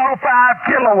Kilo 5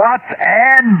 kilowatts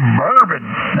and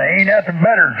bourbon. There ain't nothing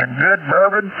better than good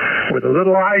bourbon with a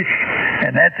little ice,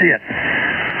 and that's it.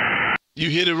 You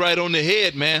hit it right on the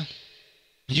head, man.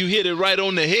 You hit it right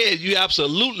on the head. You're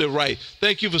absolutely right.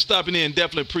 Thank you for stopping in.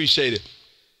 Definitely appreciate it.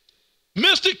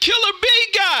 Mr. Killer B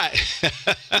Guy.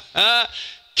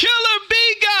 Killer B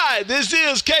Guy. This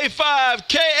is K5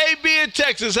 KAB in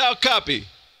Texas. How copy?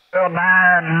 Well,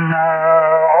 9,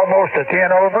 almost a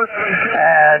 10 over,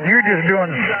 and you're just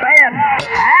doing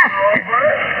fantastic.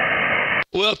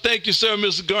 Well, thank you, sir,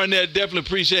 Mr. Garnett. Definitely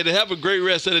appreciate it. Have a great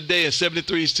rest of the day, and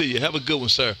 73s to you. Have a good one,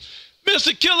 sir.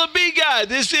 Mr. Killer B Guy,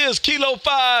 this is Kilo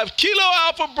 5, Kilo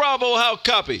Alpha Bravo. How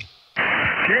copy? A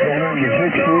little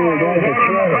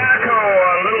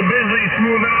busy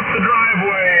smoothing up the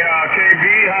driveway, KB.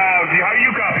 How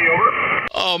you copy, over?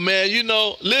 Oh, man, you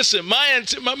know, listen, my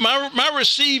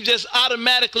receive just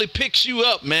automatically picks you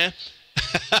up, man.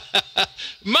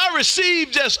 My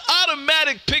receive just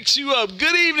automatic picks you up.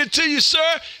 Good evening to you,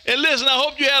 sir. And listen, I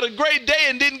hope you had a great day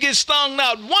and didn't get stung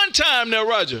out one time there,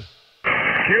 Roger.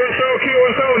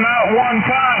 QSO, not one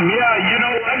time. Yeah, you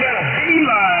know, I got a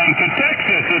beeline to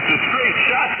Texas. It's a straight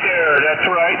shot there. That's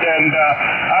right. And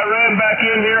I ran back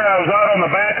in here. I was out on the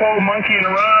backhoe monkeying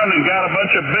around and got a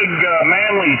bunch of big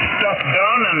manly stuff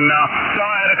done. And so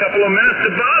I had a couple of minutes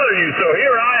to bother you. So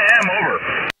here I am, over.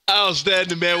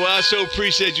 Outstanding, man. Well, I so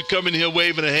appreciate you coming here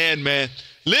waving a hand, man.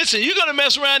 Listen, you're going to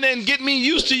mess around there and get me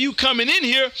used to you coming in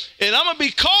here. And I'm going to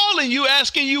be calling you,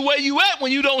 asking you where you at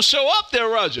when you don't show up there,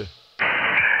 Roger.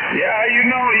 Yeah, you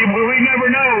know, we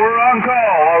never know. We're on call.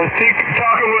 I was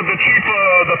talking with the chief,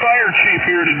 the fire chief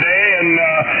here today,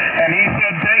 and he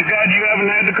said, "Thank God you haven't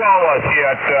had to call us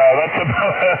yet." That's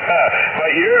about.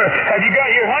 But have you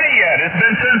got your honey yet? It's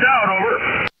been sent out,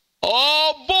 over.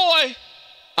 Oh boy,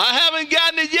 I haven't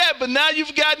gotten it yet, but now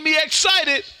you've got me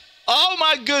excited. Oh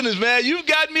my goodness, man, you've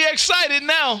got me excited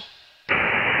now.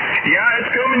 Yeah, it's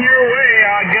coming your way.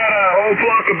 I got a whole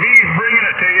flock of bees bringing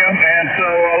it to you, and so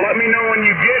let me know when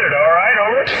you get it, all right,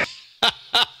 over?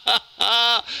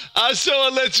 I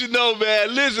sure let you know,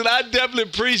 man. Listen, I definitely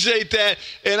appreciate that,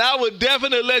 and I would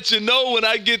definitely let you know when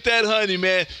I get that honey,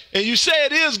 man. And you say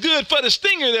it is good for the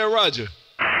stinger there, Roger.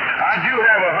 I do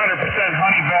have a 100%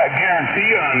 honey back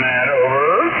guarantee on that,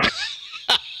 over.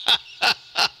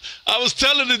 I was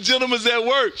telling the gentlemen at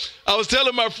work, I was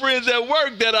telling my friends at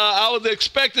work that I was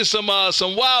expecting some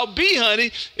wild bee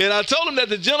honey, and I told them that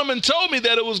the gentleman told me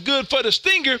that it was good for the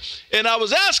stinger, and I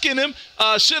was asking him,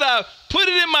 should I put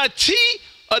it in my tea,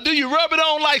 or do you rub it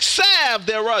on like salve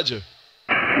there, Roger?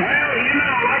 Well, you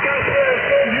know, like I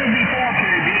said you before,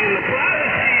 KB, the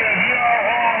privacy of your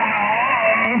own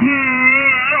home,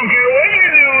 I don't care what you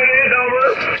do with it, over.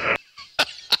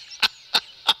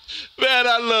 Man,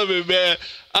 I love it, man.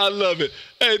 I love it.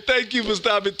 Hey, thank you for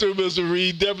stopping through, Mr.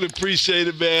 Reed. Definitely appreciate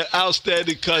it, man.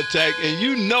 Outstanding contact. And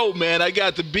you know, man, I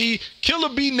got the Killer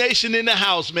Bee Nation in the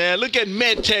house, man. Look at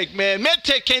MedTech, man.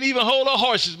 MedTech can't even hold her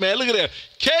horses, man. Look at that.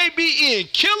 KBN,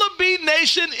 Killer Bee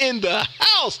Nation in the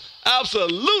house.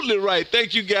 Absolutely right.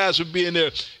 Thank you guys for being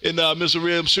there. And Mr.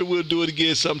 Reed, I'm sure we'll do it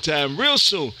again sometime real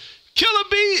soon.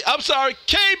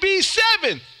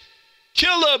 KB7.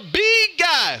 Killer Bee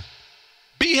Guy.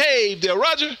 Behave there,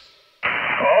 Roger.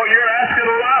 Oh, you're asking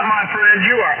a lot, my friend.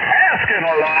 You are asking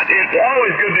a lot. It's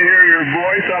always good to hear your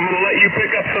voice. I'm going to let you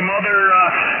pick up some other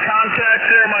contacts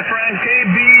there, my friend.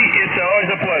 KB, it's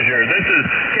always a pleasure. This is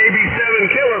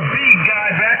KB7 Killer B Guy.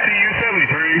 Back to you,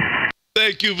 73.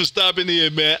 Thank you for stopping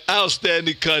in, man.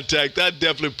 Outstanding contact. I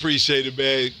definitely appreciate it,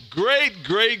 man.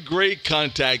 Great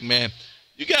contact, man.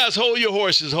 You guys hold your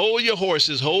horses. Hold your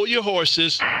horses. Hold your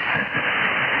horses.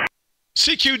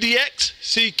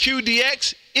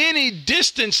 CQDX, any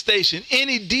distance station,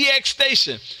 any DX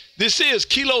station. This is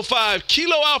Kilo 5,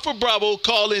 Kilo Alpha Bravo,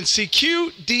 calling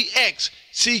CQDX,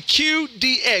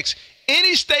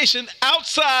 any station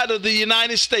outside of the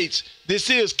United States.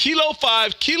 This is Kilo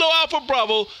 5, Kilo Alpha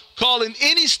Bravo, calling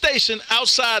any station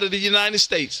outside of the United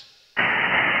States.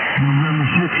 November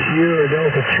 6 Sierra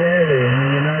Delta Charlie in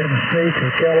the United States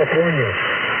of California.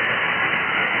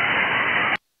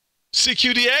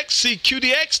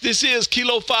 CQDX, this is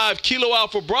Kilo 5, Kilo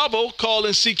Alpha Bravo,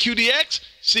 calling CQDX,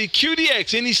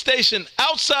 any station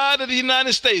outside of the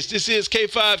United States. This is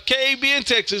K5, KAB in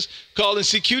Texas, calling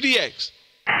CQDX.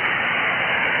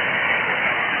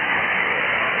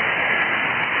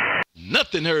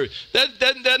 Nothing heard.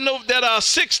 That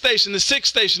sixth station, the sixth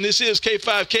station, this is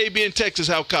K5, KAB in Texas,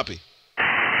 how copy?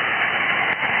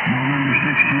 November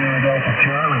 6 Sierra Delta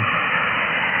Charlie.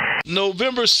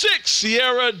 November 6,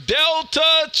 Sierra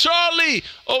Delta Charlie,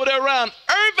 over there around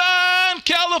Irvine,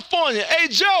 California. Hey,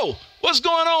 Joe, what's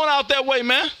going on out that way,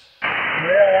 man? Well,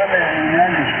 I'm in the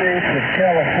United States of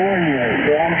California,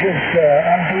 so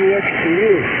I'm DX to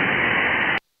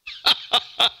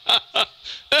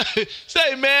you.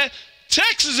 Say, man,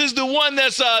 Texas is the one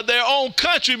that's their own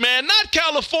country, man, not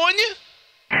California.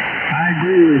 I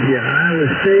agree with you. I was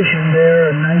stationed there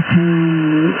in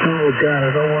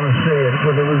I don't want to say it,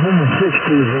 but it was in the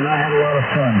 60s, and I had a lot of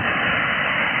fun.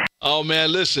 Oh,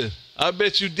 man, listen, I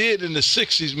bet you did in the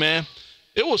 60s, man.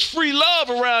 It was free love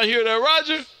around here there,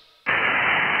 Roger. No,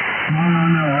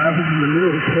 I was in the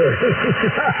military.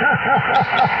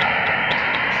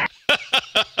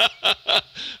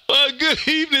 Well, good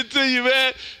evening to you,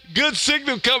 man. Good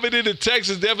signal coming into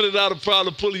Texas. Definitely not a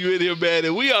problem pulling you in here, man.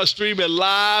 And we are streaming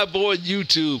live on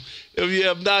YouTube. If you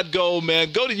have not gone,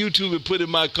 man, go to YouTube and put in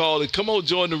my call and come on,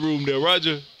 join the room there,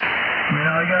 Roger. Man,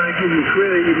 I got to give you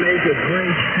credit. You make a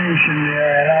great station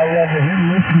there, and I love him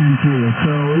listening to it.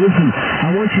 So, listen, I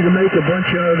want you to make a bunch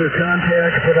of other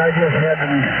contacts, but I just had to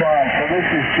respond. So this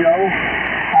is Joe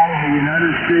out of the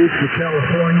United States of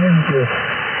California.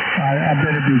 I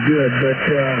better be good, but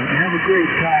have a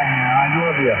great time now. I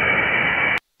love you.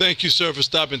 Thank you, sir, for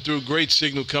stopping through. Great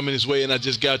signal coming his way, and I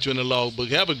just got you in the logbook.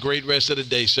 Have a great rest of the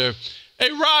day, sir. Hey,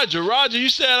 Roger, you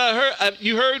said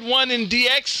you heard one in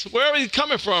DX. Where are you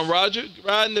coming from, Roger?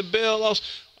 Riding the bell.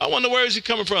 I wonder where is he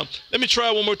coming from. Let me try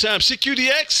one more time.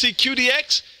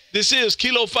 CQDX. This is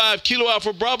Kilo 5, Kilo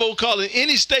Alpha Bravo, calling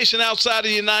any station outside of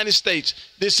the United States.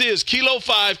 This is Kilo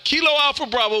 5, Kilo Alpha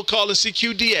Bravo, calling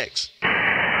CQDX.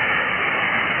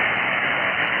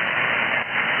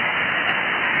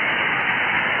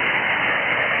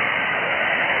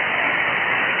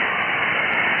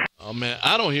 Oh, man,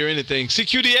 I don't hear anything.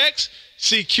 CQDX.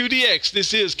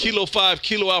 This is Kilo 5,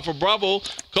 Kilo Alpha Bravo,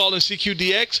 calling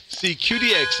CQDX.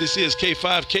 This is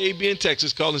K5, KAB in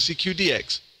Texas, calling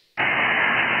CQDX.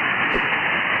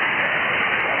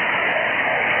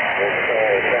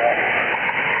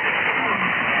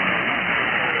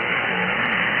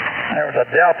 There was a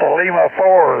Delta Lima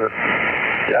 4,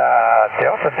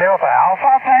 Delta Alpha,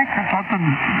 I think, or something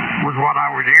was what I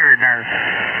was hearing there.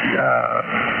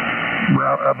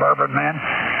 Bourbon man.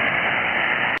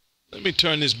 Let me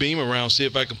turn this beam around, see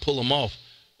if I can pull them off.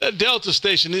 That Delta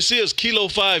station, this is Kilo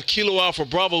 5, Kilo Alpha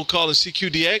Bravo, calling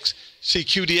CQDX.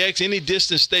 Any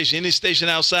distance station, any station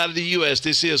outside of the U.S.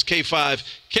 This is K5,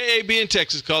 KAB in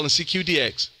Texas, calling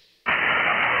CQDX.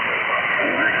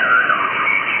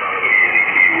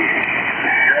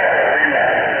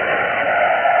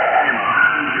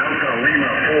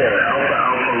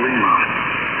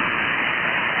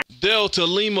 Delta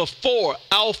Lima 4,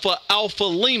 Alpha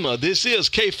Lima. This is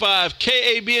K5,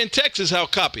 KAB in Texas. How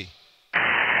copy?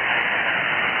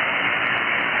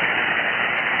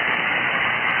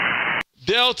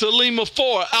 Delta Lima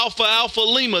 4, Alpha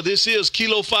Lima. This is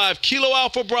Kilo 5, Kilo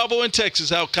Alpha Bravo in Texas.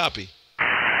 How copy?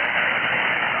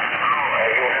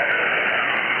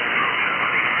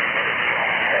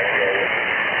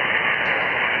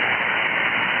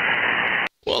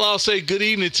 Well, I'll say good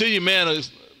evening to you, man.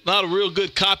 Not a real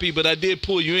good copy, but I did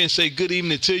pull you in and say good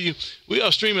evening to you. We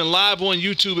are streaming live on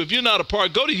YouTube. If you're not a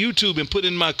part, go to YouTube and put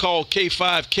in my call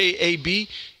K5KAB,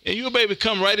 and you'll be able to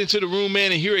come right into the room,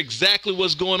 man, and hear exactly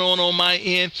what's going on my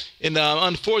end. And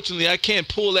unfortunately, I can't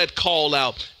pull that call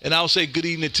out, and I'll say good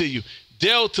evening to you.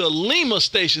 Delta Lima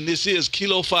station, this is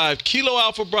Kilo 5, Kilo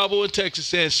Alpha Bravo in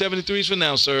Texas, and 73s for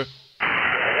now, sir.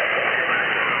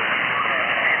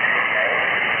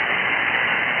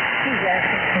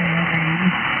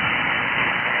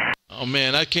 Oh,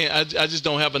 man, I can't. I just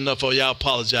don't have enough of y'all. I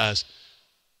apologize.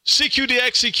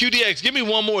 CQDX. Give me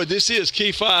one more. This is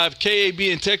K5, KAB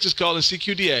in Texas, calling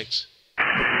CQDX.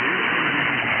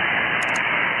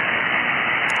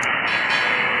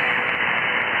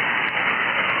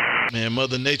 Man,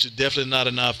 Mother Nature definitely not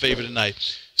in our favor tonight.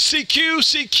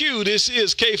 CQ, this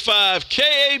is K5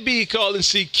 KAB calling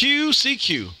CQ.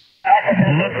 Looking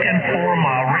for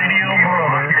my radio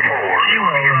brother,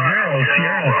 Kilo 0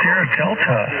 Sierra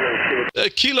Delta.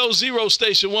 Kilo 0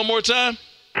 station, one more time.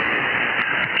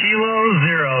 Kilo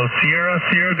 0 Sierra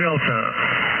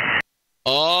Delta.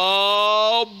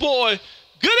 Oh, boy.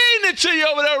 Good evening to you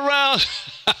over there around.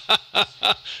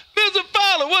 Mr.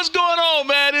 Fowler, what's going on,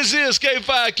 man? This is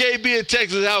K5 KB in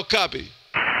Texas. How copy?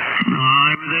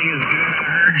 Everything is good. I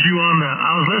heard you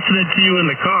I was listening to you in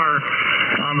the car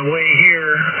on the way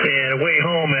here and way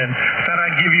home, and thought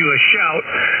I'd give you a shout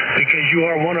because you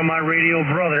are one of my radio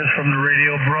brothers from the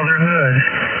Radio Brotherhood.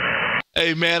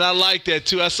 Hey, man, I like that,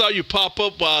 too. I saw you pop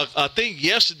up, I think,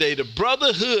 yesterday. The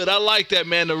Brotherhood. I like that,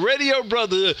 man. The Radio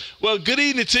Brotherhood. Well, good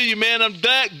evening to you, man. I'm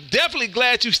definitely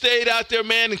glad you stayed out there,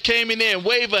 man, and came in there and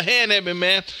waved a hand at me,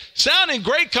 man. Sounding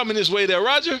great coming this way there,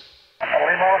 Roger. Well,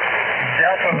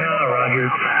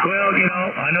 Roger. Well,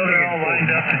 I know they're all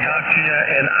lined up to talk to you,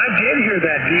 and I did hear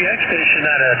that DX station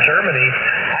out of Germany.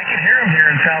 I could hear them here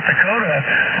in South Dakota.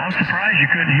 I'm surprised you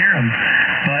couldn't hear them.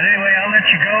 But anyway, I'll let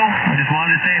you go. I just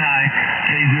wanted to say hi.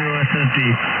 K0SSD.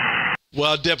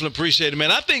 Well, I definitely appreciate it,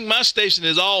 man. I think my station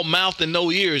is all mouth and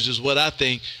no ears is what I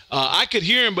think. I could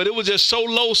hear him, but it was just so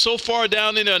low, so far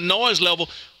down in the noise level.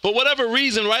 For whatever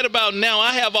reason, right about now,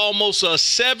 I have almost a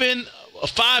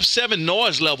 5.7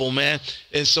 noise level, man.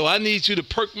 And so I need you to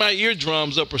perk my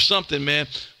eardrums up or something, man.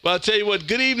 But I'll tell you what,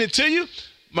 good evening to you.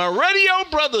 My Radio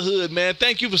Brotherhood, man.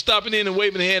 Thank you for stopping in and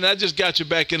waving a hand. I just got you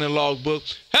back in the logbook.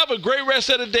 Have a great rest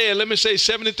of the day. And let me say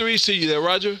 73 to you there,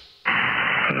 Roger.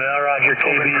 Well, Roger,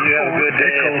 KB, you have a good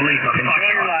day.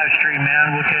 Enjoy your live stream,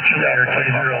 man. We'll catch you later.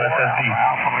 K0SSD.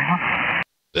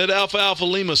 That Alpha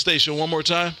Lima station one more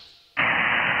time.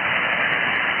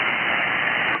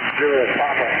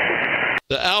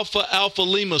 The Alpha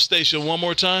Lima station one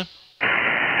more time.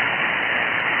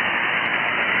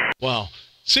 Wow.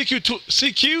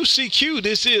 CQ,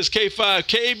 this is K5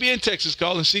 KAB in Texas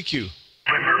calling CQ.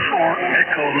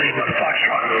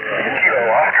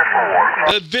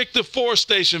 That Victor 4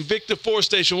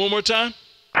 station one more time.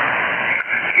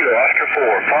 Kilo Oscar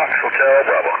 4, Fox Hotel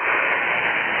Bravo.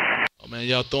 Oh, man,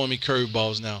 y'all throwing me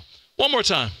curveballs now. One more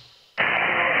time.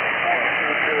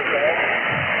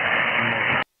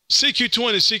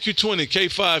 CQ20,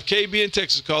 K5 KB in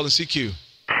Texas calling CQ.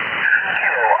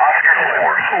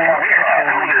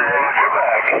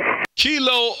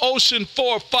 Kilo Ocean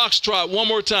 4 Foxtrot, one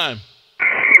more time.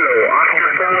 Kilo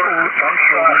Oscar 4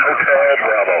 Foxtrot Hotel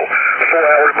Bravo. 4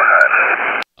 hours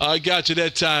behind. I got you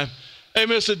that time. Hey,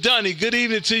 Mr. Dunny, good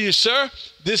evening to you, sir.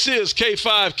 This is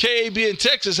K5 KAB in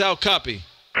Texas. How copy?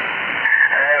 Hey,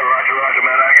 Roger,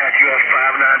 man. I got you at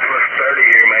 5'9 plus 30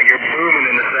 here, man. You're booming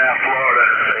in the South Florida.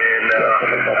 And I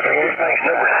think this thing's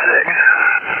number 6.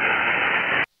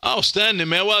 Outstanding,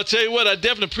 man. Well, I'll tell you what, I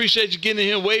definitely appreciate you getting in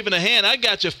here and waving a hand. I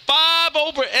got you 5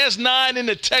 over S9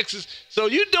 into Texas. So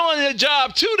you're doing your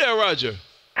job too there, Roger. Hey,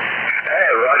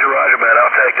 Roger, man.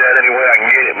 I'll take that any way I can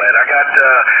get it, man. I got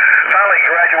finally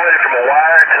graduated from a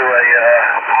wire to a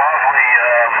Mosley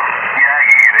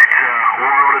Yagi, and it's a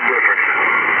world of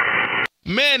difference.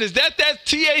 Man, is that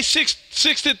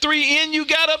TA63N you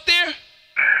got up there? That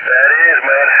is,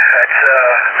 man. That's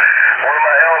one of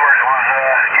my elders was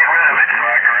get rid of it, so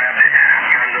I grabbed it.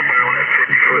 Got it up there on that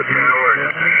 50-foot tower.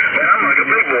 Man, I'm like a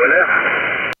big boy now.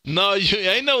 No, you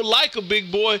ain't no like a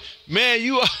big boy. Man,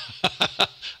 you are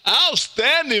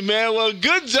outstanding, man. Well,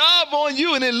 good job on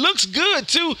you, and it looks good,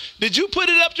 too. Did you put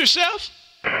it up yourself?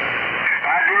 I did,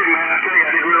 man. I tell you,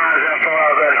 I didn't realize how far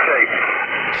I was out of shape.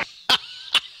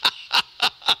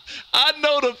 I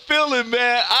know the feeling,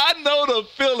 man. I know the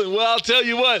feeling. Well, I'll tell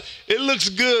you what, it looks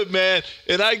good, man.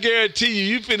 And I guarantee you,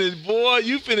 you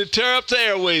finna tear up the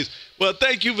airways. Well,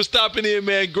 thank you for stopping in,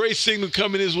 man. Great signal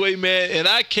coming this way, man. And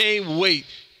I can't wait.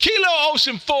 Kilo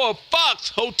Ocean 4 Fox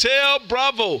Hotel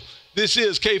Bravo. This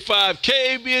is K5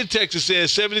 KAB in Texas.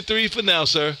 Says 73 for now,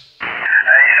 sir. Hey,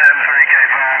 73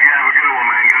 K5. You have a good one,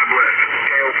 man. God bless.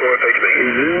 KO4, thanks,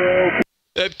 man.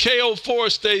 That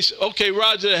KO4 station. Okay,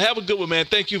 Roger, have a good one, man.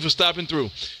 Thank you for stopping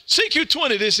through.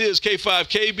 CQ20, this is K5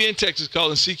 KB in Texas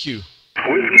calling CQ.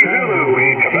 Whiskey Zulu,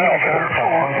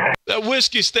 Quebec. That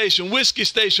whiskey station,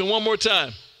 one more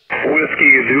time.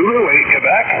 Whiskey Zulu, 8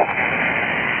 Quebec.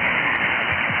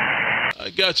 I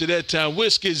got you that time.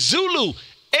 Whiskey Zulu,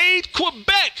 8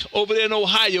 Quebec over there in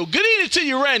Ohio. Good evening to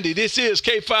you, Randy. This is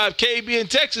K5 KB in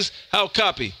Texas. How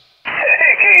copy?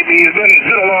 Hey, KB, it's been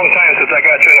a long time since I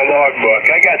got you in the logbook.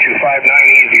 I got you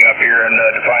 5'9 easy up here in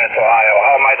Defiance, Ohio.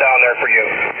 How am I down there for you?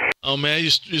 Oh man,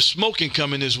 you're smoking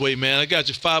coming this way, man. I got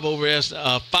you 5 over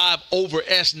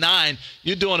S9.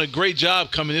 You're doing a great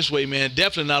job coming this way, man.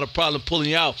 Definitely not a problem pulling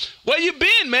you out. Where you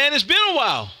been, man? It's been a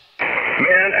while.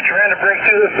 Man, I'm trying to break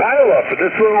through this pile up, but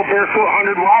this little barefoot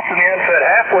 100 watts in the inside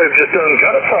half-wave just doesn't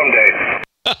cut it some days.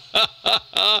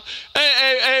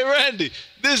 Hey, Randy,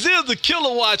 this is the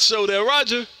Kilowatt Show there,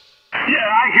 Roger. Yeah,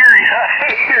 I hear you. I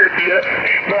hear you.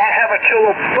 But I have a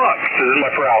kilobucks is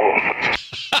my problem.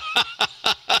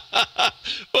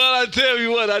 Well, I tell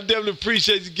you what, I definitely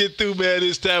appreciate you getting through, man,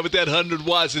 this time with that 100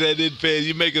 watts and that in-fan.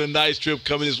 You're making a nice trip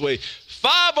coming this way.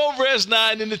 5 over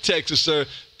S9 into Texas, sir.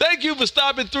 Thank you for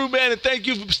stopping through, man, and thank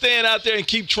you for staying out there and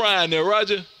keep trying there,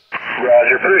 Roger.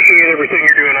 Roger, appreciate everything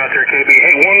you're doing out there, KB.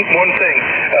 Hey, one thing.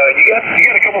 You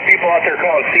got a couple people out there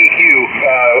calling CQ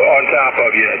on top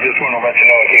of you. I just want to let you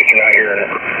know in case you're not hearing it.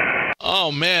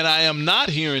 Oh, man, I am not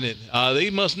hearing it. They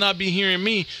must not be hearing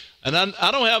me. And I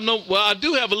don't have no, well, I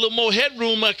do have a little more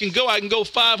headroom I can go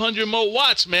 500 more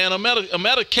watts, man. I'm at a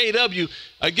KW.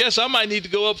 I guess I might need to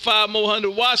go up 500 more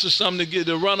watts or something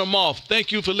to run them off.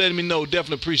 Thank you for letting me know.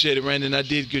 Definitely appreciate it, Randy. And I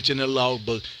did get you in the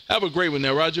logbook. Have a great one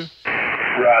there, Roger.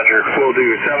 Roger, will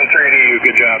do. 7-3 to you.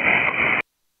 Good job.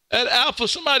 At Alpha,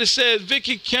 somebody says,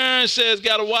 Vicky Karen says,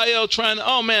 got a YL trying to,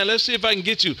 oh, man, let's see if I can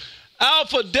get you.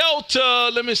 Alpha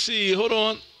Delta, let me see, hold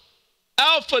on.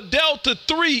 Alpha Delta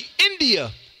 3,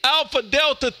 India. Alpha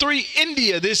Delta 3,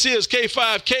 India. This is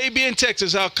K5, KB in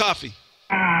Texas, Al Coffee.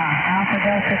 Alpha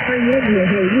Delta 3, India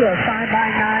here. You are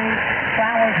 5x9,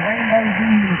 flowers, rainbows,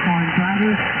 and unicorns,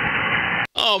 Roger.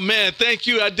 Oh, man, thank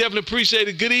you. I definitely appreciate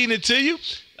it. Good evening to you.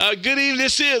 Good evening.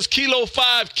 This is Kilo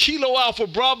 5, Kilo Alpha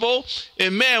Bravo.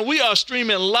 And, man, we are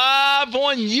streaming live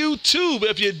on YouTube.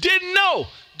 If you didn't know,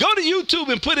 go to YouTube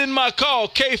and put in my call,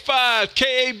 K5,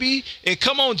 KAB, and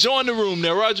come on, join the room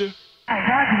there, Roger. Oh, Roger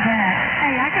that.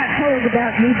 Hey, I got told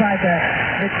about you by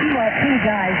the QSO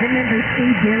guys. Remember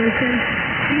Steve Garrison?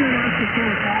 He wants to do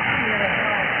a talk to you.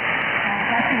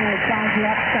 That's when I called you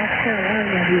up, South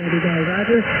Carolina the other day,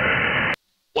 Roger.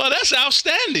 Well, that's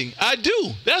outstanding. I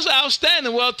do. That's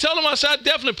outstanding. Well, tell them I said I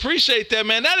definitely appreciate that,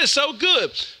 man. That is so good.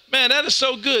 Man, that is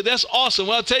so good. That's awesome.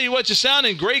 Well, I'll tell you what, you're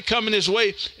sounding great coming this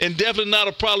way, and definitely not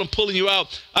a problem pulling you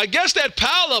out. I guess that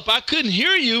pile up, I couldn't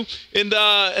hear you, and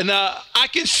I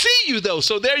can see you, though.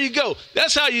 So there you go.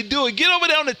 That's how you do it. Get over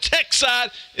there on the tech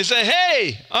side and say,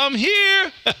 hey, I'm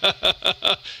here.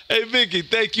 Hey, Vicky,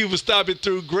 thank you for stopping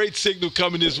through. Great signal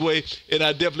coming this way, and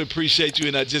I definitely appreciate you,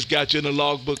 and I just got you in the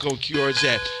logbook on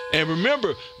QRZ. And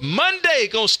remember, Monday,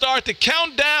 going to start the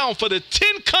countdown for the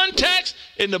 10 contacts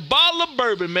in the bottle of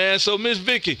bourbon, man. So, Miss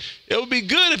Vicky, it would be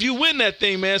good if you win that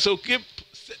thing, man. So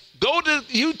go to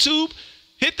YouTube,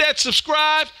 hit that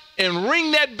subscribe, and ring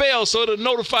that bell so it'll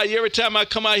notify you every time I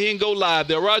come out here and go live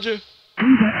there, Roger. Do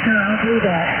that, sir. I'll do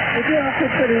that. If you also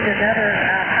put in another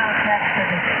contact for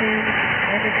the Spoon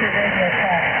Amateur Radio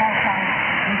call sign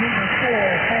November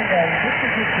 4, Tango,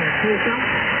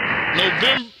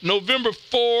 Victor, November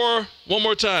 4, one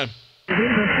more time.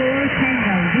 November 4,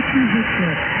 Tango, Victor,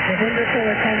 Victor. November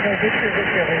 4, Tango, Victor,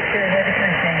 Victor. We sure have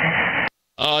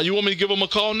appreciated it. You want me to give them a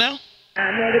call now?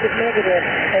 Negative. Okay.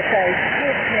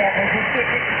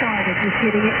 Just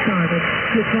getting it started.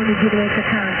 Just wanted you to make the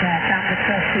contact. I'm the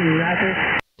trustee, Roger.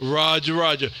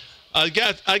 Roger. I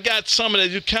got some of that.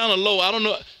 You're kind of low. I don't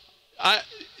know.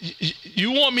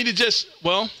 You want me to just,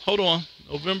 well, hold on.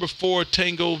 November 4,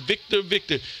 Tango,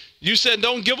 Victor. You said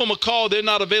don't give them a call. They're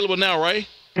not available now, right?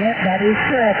 Yep, that is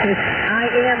correct. I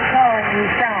am calling you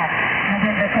from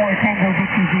November 4, Tango,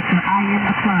 Victor. I am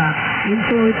the club.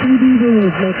 Info TV rules,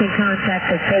 making contact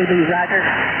with KB,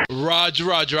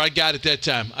 Roger. I got it that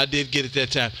time. I did get it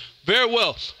that time. Very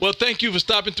well. Well, thank you for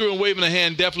stopping through and waving a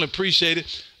hand. Definitely appreciate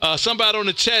it. Somebody on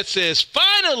the chat says,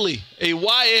 finally, a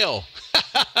YL.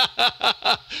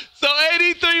 So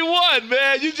 83-1,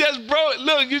 man. You just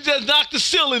you just knocked the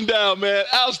ceiling down, man.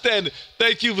 Outstanding.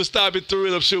 Thank you for stopping through,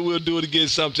 and I'm sure we'll do it again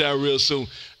sometime real soon.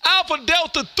 Alpha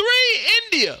Delta 3,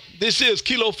 India. This is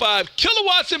Kilo 5,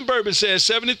 Kilowatts and Bourbon, says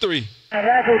 73.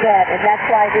 Roger that, and that's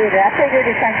why I did it. I figured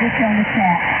if I get you on the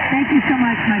chat. Thank you so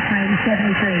much, my friend,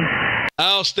 73.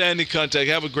 Outstanding contact.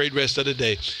 Have a great rest of the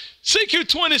day.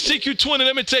 CQ20,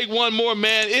 let me take one more,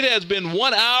 man. It has been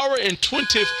 1 hour and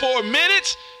 24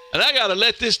 minutes, and I got to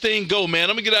let this thing go, man.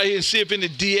 I'm going to get out here and see if any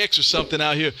DX or something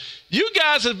out here. You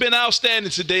guys have been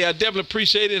outstanding today. I definitely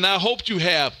appreciate it, and I hope you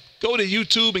have. Go to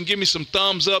YouTube and give me some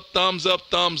thumbs up.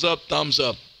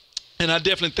 And I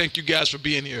definitely thank you guys for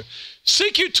being here.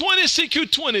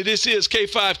 CQ20, this is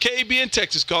K5, KB in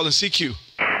Texas, calling CQ.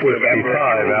 Whiskey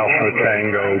 5, Alpha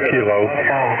Tango, Kilo.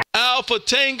 Alpha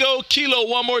Tango, Kilo,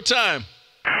 one more time.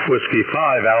 Whiskey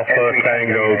 5, Alpha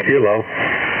Tango, Kilo.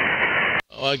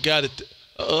 Oh, I got it.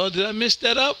 Did I miss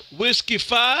that up? Whiskey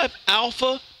 5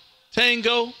 Alpha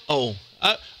Tango. Oh,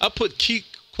 I put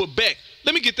Quebec.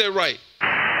 Let me get that right.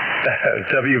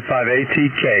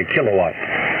 W5ATK kilowatt.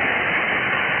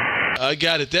 I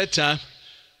got it that time.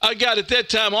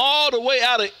 All the way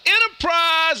out of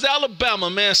Enterprise, Alabama,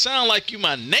 man. Sound like you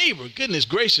my neighbor. Goodness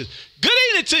gracious. Good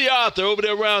evening to you out there over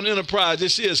there around Enterprise.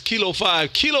 This is Kilo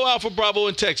 5, Kilo Alpha Bravo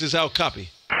in Texas. How copy?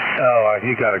 Oh,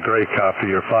 you got a great copy.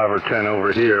 You're 5 or 10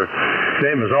 over here.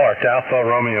 Name is Art, Alpha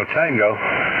Romeo Tango,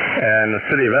 and the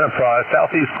city of Enterprise,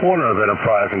 southeast corner of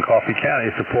Enterprise in Coffee County,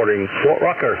 supporting Fort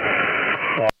Rucker.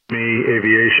 Army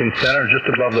Aviation Center, just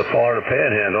above the Florida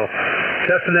Panhandle.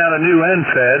 Testing out a new end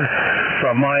fed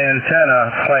from my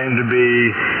antenna, claimed to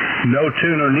be no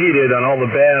tuner needed on all the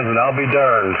bands, and I'll be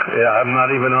darned. Yeah, I'm not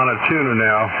even on a tuner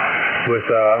now with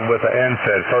an end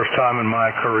fed. First time in my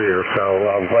career, so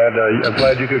I'm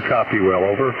glad you could copy well.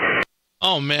 Over.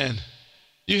 Oh man,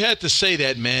 you had to say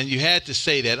that, man. You had to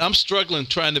say that. I'm struggling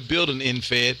trying to build an end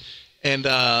fed. And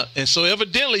so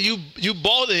evidently you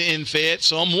bought an end fed,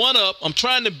 so I'm one up. I'm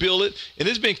trying to build it, and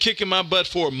it's been kicking my butt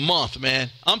for a month, man.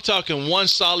 I'm talking one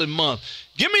solid month.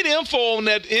 Give me the info on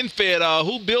that end fed.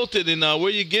 Who built it, and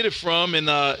where you get it from, and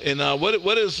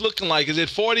what it's looking like. Is it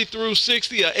 40 through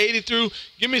 60 or 80 through?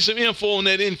 Give me some info on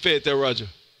that end fed there, Roger.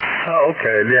 Oh,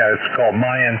 okay. Yeah, it's called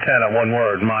My Antenna. One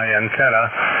word, My Antenna.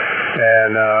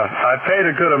 And I paid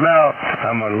a good amount.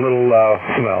 I'm a little,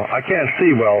 I can't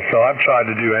see well, so I've tried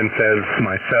to do end-feds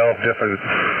myself, different,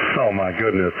 oh my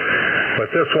goodness.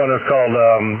 But this one is called 80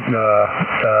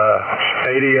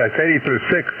 through 6,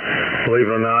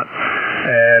 believe it or not.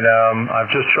 And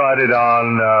I've just tried it on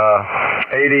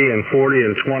 80 and 40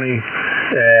 and 20,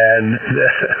 and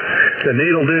the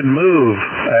needle didn't move,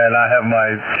 and I have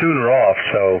my tuner off,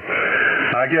 so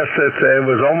I guess it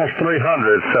was almost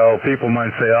 300, so people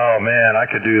might say, oh man, I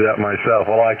could do that myself.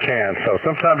 Well, I can't. So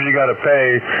sometimes you got to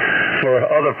pay for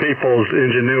other people's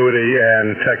ingenuity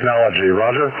and technology.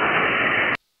 Roger?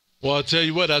 Well, I'll tell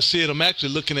you what, I see it. I'm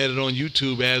actually looking at it on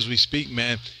YouTube as we speak,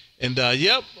 man. And,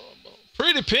 yep,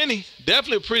 pretty penny.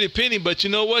 Definitely a pretty penny, but you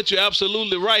know what? You're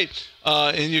absolutely right.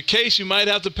 In your case, you might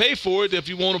have to pay for it if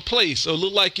you want to play. So it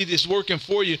look like it's working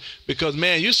for you because,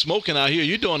 man, you're smoking out here.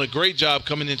 You're doing a great job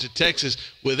coming into Texas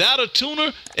without a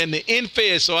tuner and the end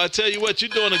fed. So I tell you what, you're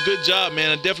doing a good job,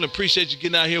 man. I definitely appreciate you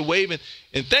getting out here waving.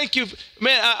 And thank you.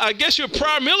 Man, I guess you're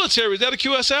prior military. Is that a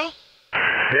QSL?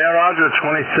 Yeah, Roger,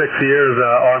 26 years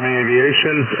Army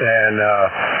Aviation, and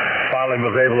finally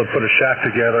was able to put a shack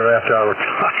together after I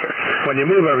retired. When you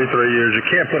move every 3 years, you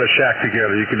can't put a shack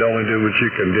together. You can only do what you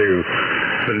can do.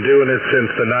 Been doing it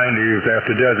since the 90s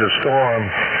after Desert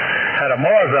Storm. Had a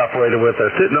Mars operator with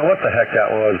us. Didn't know what the heck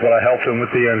that was, but I helped him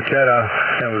with the antenna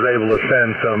and was able to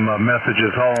send some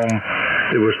messages home.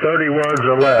 It was 30 words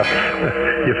or less.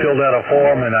 You filled out a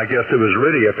form, and I guess it was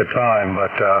RIDI at the time.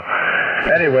 But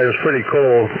anyway, it was pretty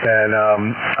cool, and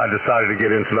I decided to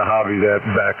get into the hobby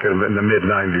back in the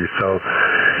mid-90s. So,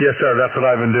 yes, sir, that's what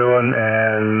I've been doing.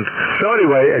 And so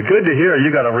anyway, good to hear. You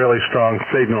got a really strong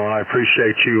signal, and I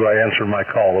appreciate you answering my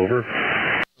call. Over.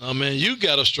 Oh, man, you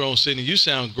got a strong signal. You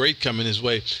sound great coming this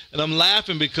way. And I'm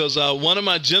laughing because one of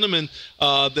my gentlemen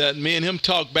that me and him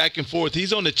talk back and forth,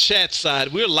 he's on the chat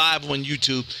side. We're live on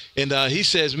YouTube. And he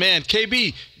says, man,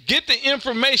 KB, get the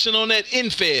information on that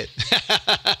infed.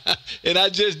 And I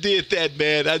just did that,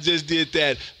 man. I just did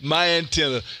that. My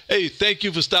antenna. Hey, thank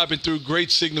you for stopping through.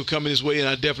 Great signal coming this way, and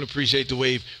I definitely appreciate the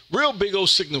wave. Real big old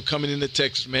signal coming into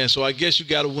Texas, man. So I guess you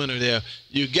got a winner there.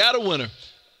 You got a winner.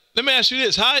 Let me ask you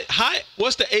this.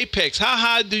 What's the apex? How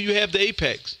high do you have the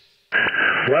apex?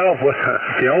 Well,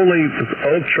 the only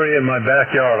oak tree in my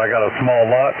backyard, I got a small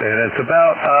lot, and it's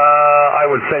about, I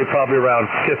would say probably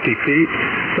around 50 feet.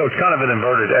 So it's kind of an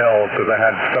inverted L because I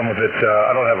had some of it,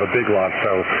 I don't have a big lot,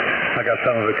 so I got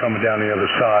some of it coming down the other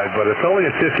side. But it's only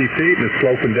at 50 feet, and it's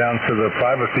sloping down to the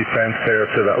privacy fence there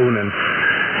to the Unin.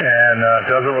 And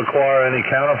doesn't require any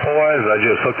counterpoise. I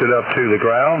just hooked it up to the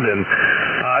ground, and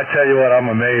I tell you what, I'm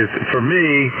amazed. For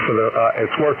me,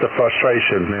 it's worth the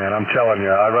frustration, man. I'm telling you,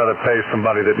 I'd rather pay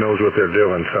somebody that knows what they're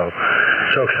doing. So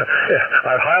yeah,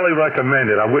 I highly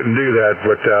recommend it. I wouldn't do that,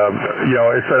 but you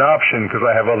know, it's an option because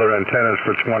I have other antennas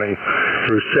for 20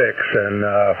 through 6 and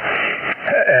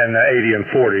 80 and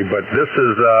 40. But this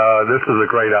is a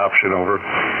great option. Over.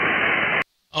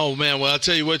 Oh, man, well, I'll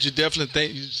tell you what, you definitely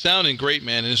think you're sounding great,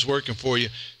 man, and it's working for you.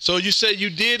 So you said you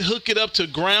did hook it up to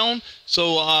ground,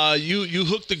 so you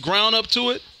hooked the ground up to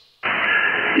it?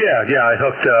 Yeah, I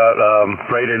hooked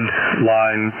braided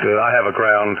line. I have a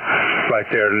ground right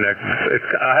there.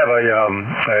 I have a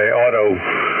auto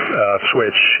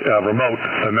switch, remote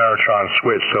Ameritron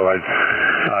switch. So I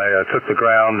took the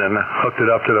ground and hooked it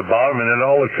up to the bottom, and then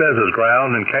all it says is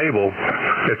ground and cable.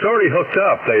 It's already hooked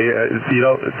up.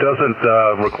 It doesn't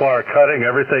require cutting.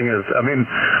 Everything is. I mean,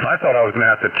 I thought I was going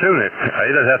to have to tune it.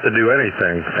 He doesn't have to do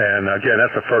anything. And again,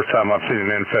 that's the first time I've seen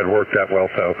an NFED work that well.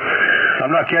 So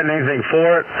I'm not getting anything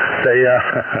for it.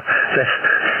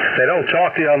 They don't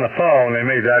talk to you on the phone. They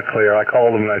made that clear. I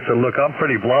called them and I said, look, I'm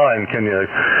pretty blind. Can you?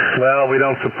 Well, we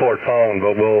don't support phone,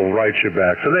 but we'll write you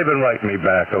back. So they've been writing me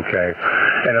back, okay.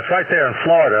 And it's right there in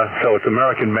Florida, so it's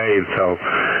American made. So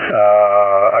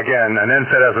again, an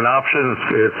NFED as an option.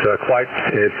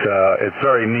 It's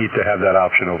very neat to have that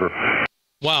option over.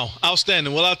 Wow,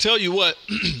 outstanding. Well, I'll tell you what,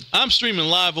 I'm streaming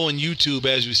live on YouTube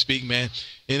as we speak, man.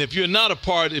 And if you're not a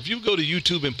part, if you go to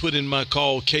YouTube and put in my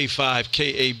call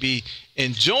K5KAB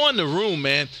and join the room,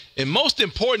 man. And most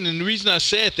important, and the reason I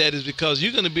said that is because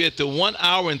you're going to be at the 1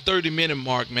 hour and 30-minute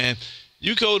mark, man.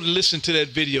 You go to listen to that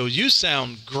video. You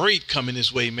sound great coming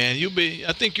this way, man.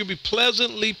 I think you'll be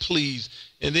pleasantly pleased.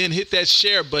 And then hit that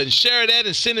share button. Share that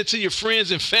and send it to your friends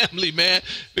and family, man,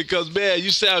 because, man, you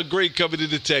sound great coming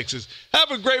into Texas. Have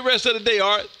a great rest of the day,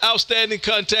 Art. Outstanding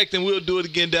contact, and we'll do it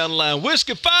again down the line.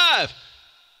 Whiskey 5,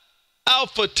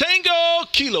 Alpha Tango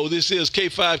Kilo. This is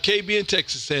K5KB in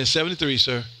Texas, and 73,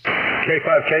 sir.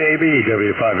 K5KAB,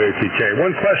 W5ATK.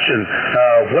 One question.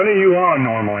 When are you on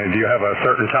normally? Do you have a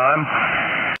certain time?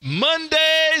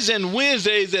 Mondays and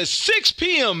Wednesdays at 6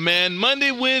 p.m., man. Monday,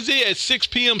 Wednesday at 6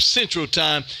 p.m. Central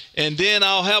Time. And then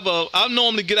I'll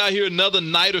normally get out here another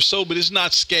night or so, but it's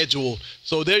not scheduled.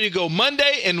 So there you go.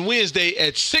 Monday and Wednesday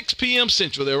at 6 p.m.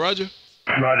 Central there, Roger.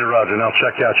 Roger. And I'll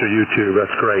check out your YouTube.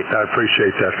 That's great. I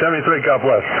appreciate that. 73, God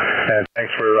bless. And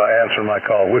thanks for answering my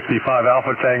call. Whiskey 5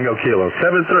 Alpha Tango Kilo.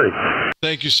 73.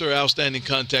 Thank you, sir. Outstanding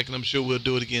contact, and I'm sure we'll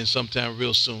do it again sometime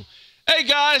real soon. Hey,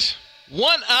 guys.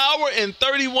 1 hour and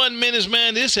 31 minutes,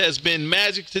 man. This has been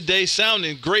magic today,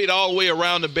 sounding great all the way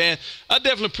around the band. I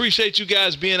definitely appreciate you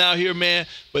guys being out here, man.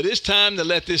 But it's time to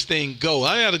let this thing go.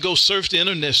 I got to go surf the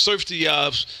internet, surf the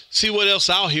see what else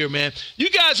out here, man. You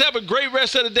guys have a great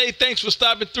rest of the day. Thanks for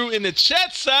stopping through. And the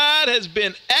chat side has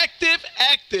been active.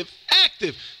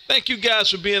 Thank you guys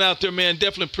for being out there, man.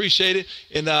 Definitely appreciate it.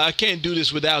 And I can't do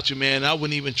this without you, man. I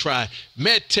wouldn't even try.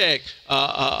 MedTech,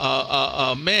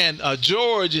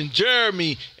 George and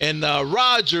Jeremy and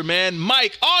Roger, man.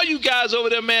 Mike, all you guys over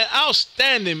there, man.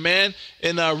 Outstanding, man.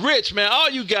 And Rich, man. All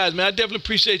you guys, man. I definitely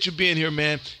appreciate you being here,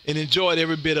 man. And enjoyed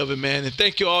every bit of it, man. And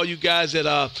thank you all you guys that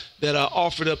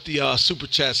offered up the super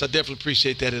chats. I definitely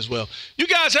appreciate that as well. You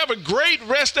guys have a great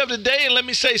rest of the day. And let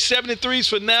me say 73s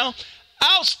for now.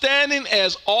 Outstanding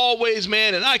as always,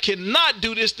 man, and I cannot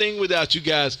do this thing without you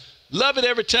guys. Love it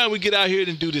every time we get out here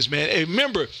and do this, man. Hey,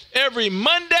 remember, every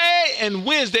Monday and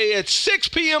Wednesday at 6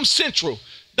 p.m. Central.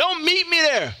 Don't meet me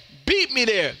there. Beat me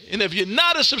there. And if you're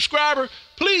not a subscriber,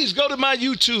 please go to my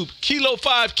YouTube, Kilo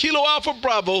 5, Kilo Alpha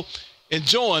Bravo, and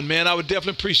join, man. I would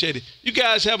definitely appreciate it. You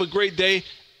guys have a great day.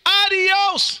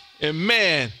 Adios. And,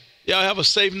 man, y'all have a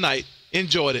safe night.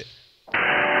 Enjoyed it.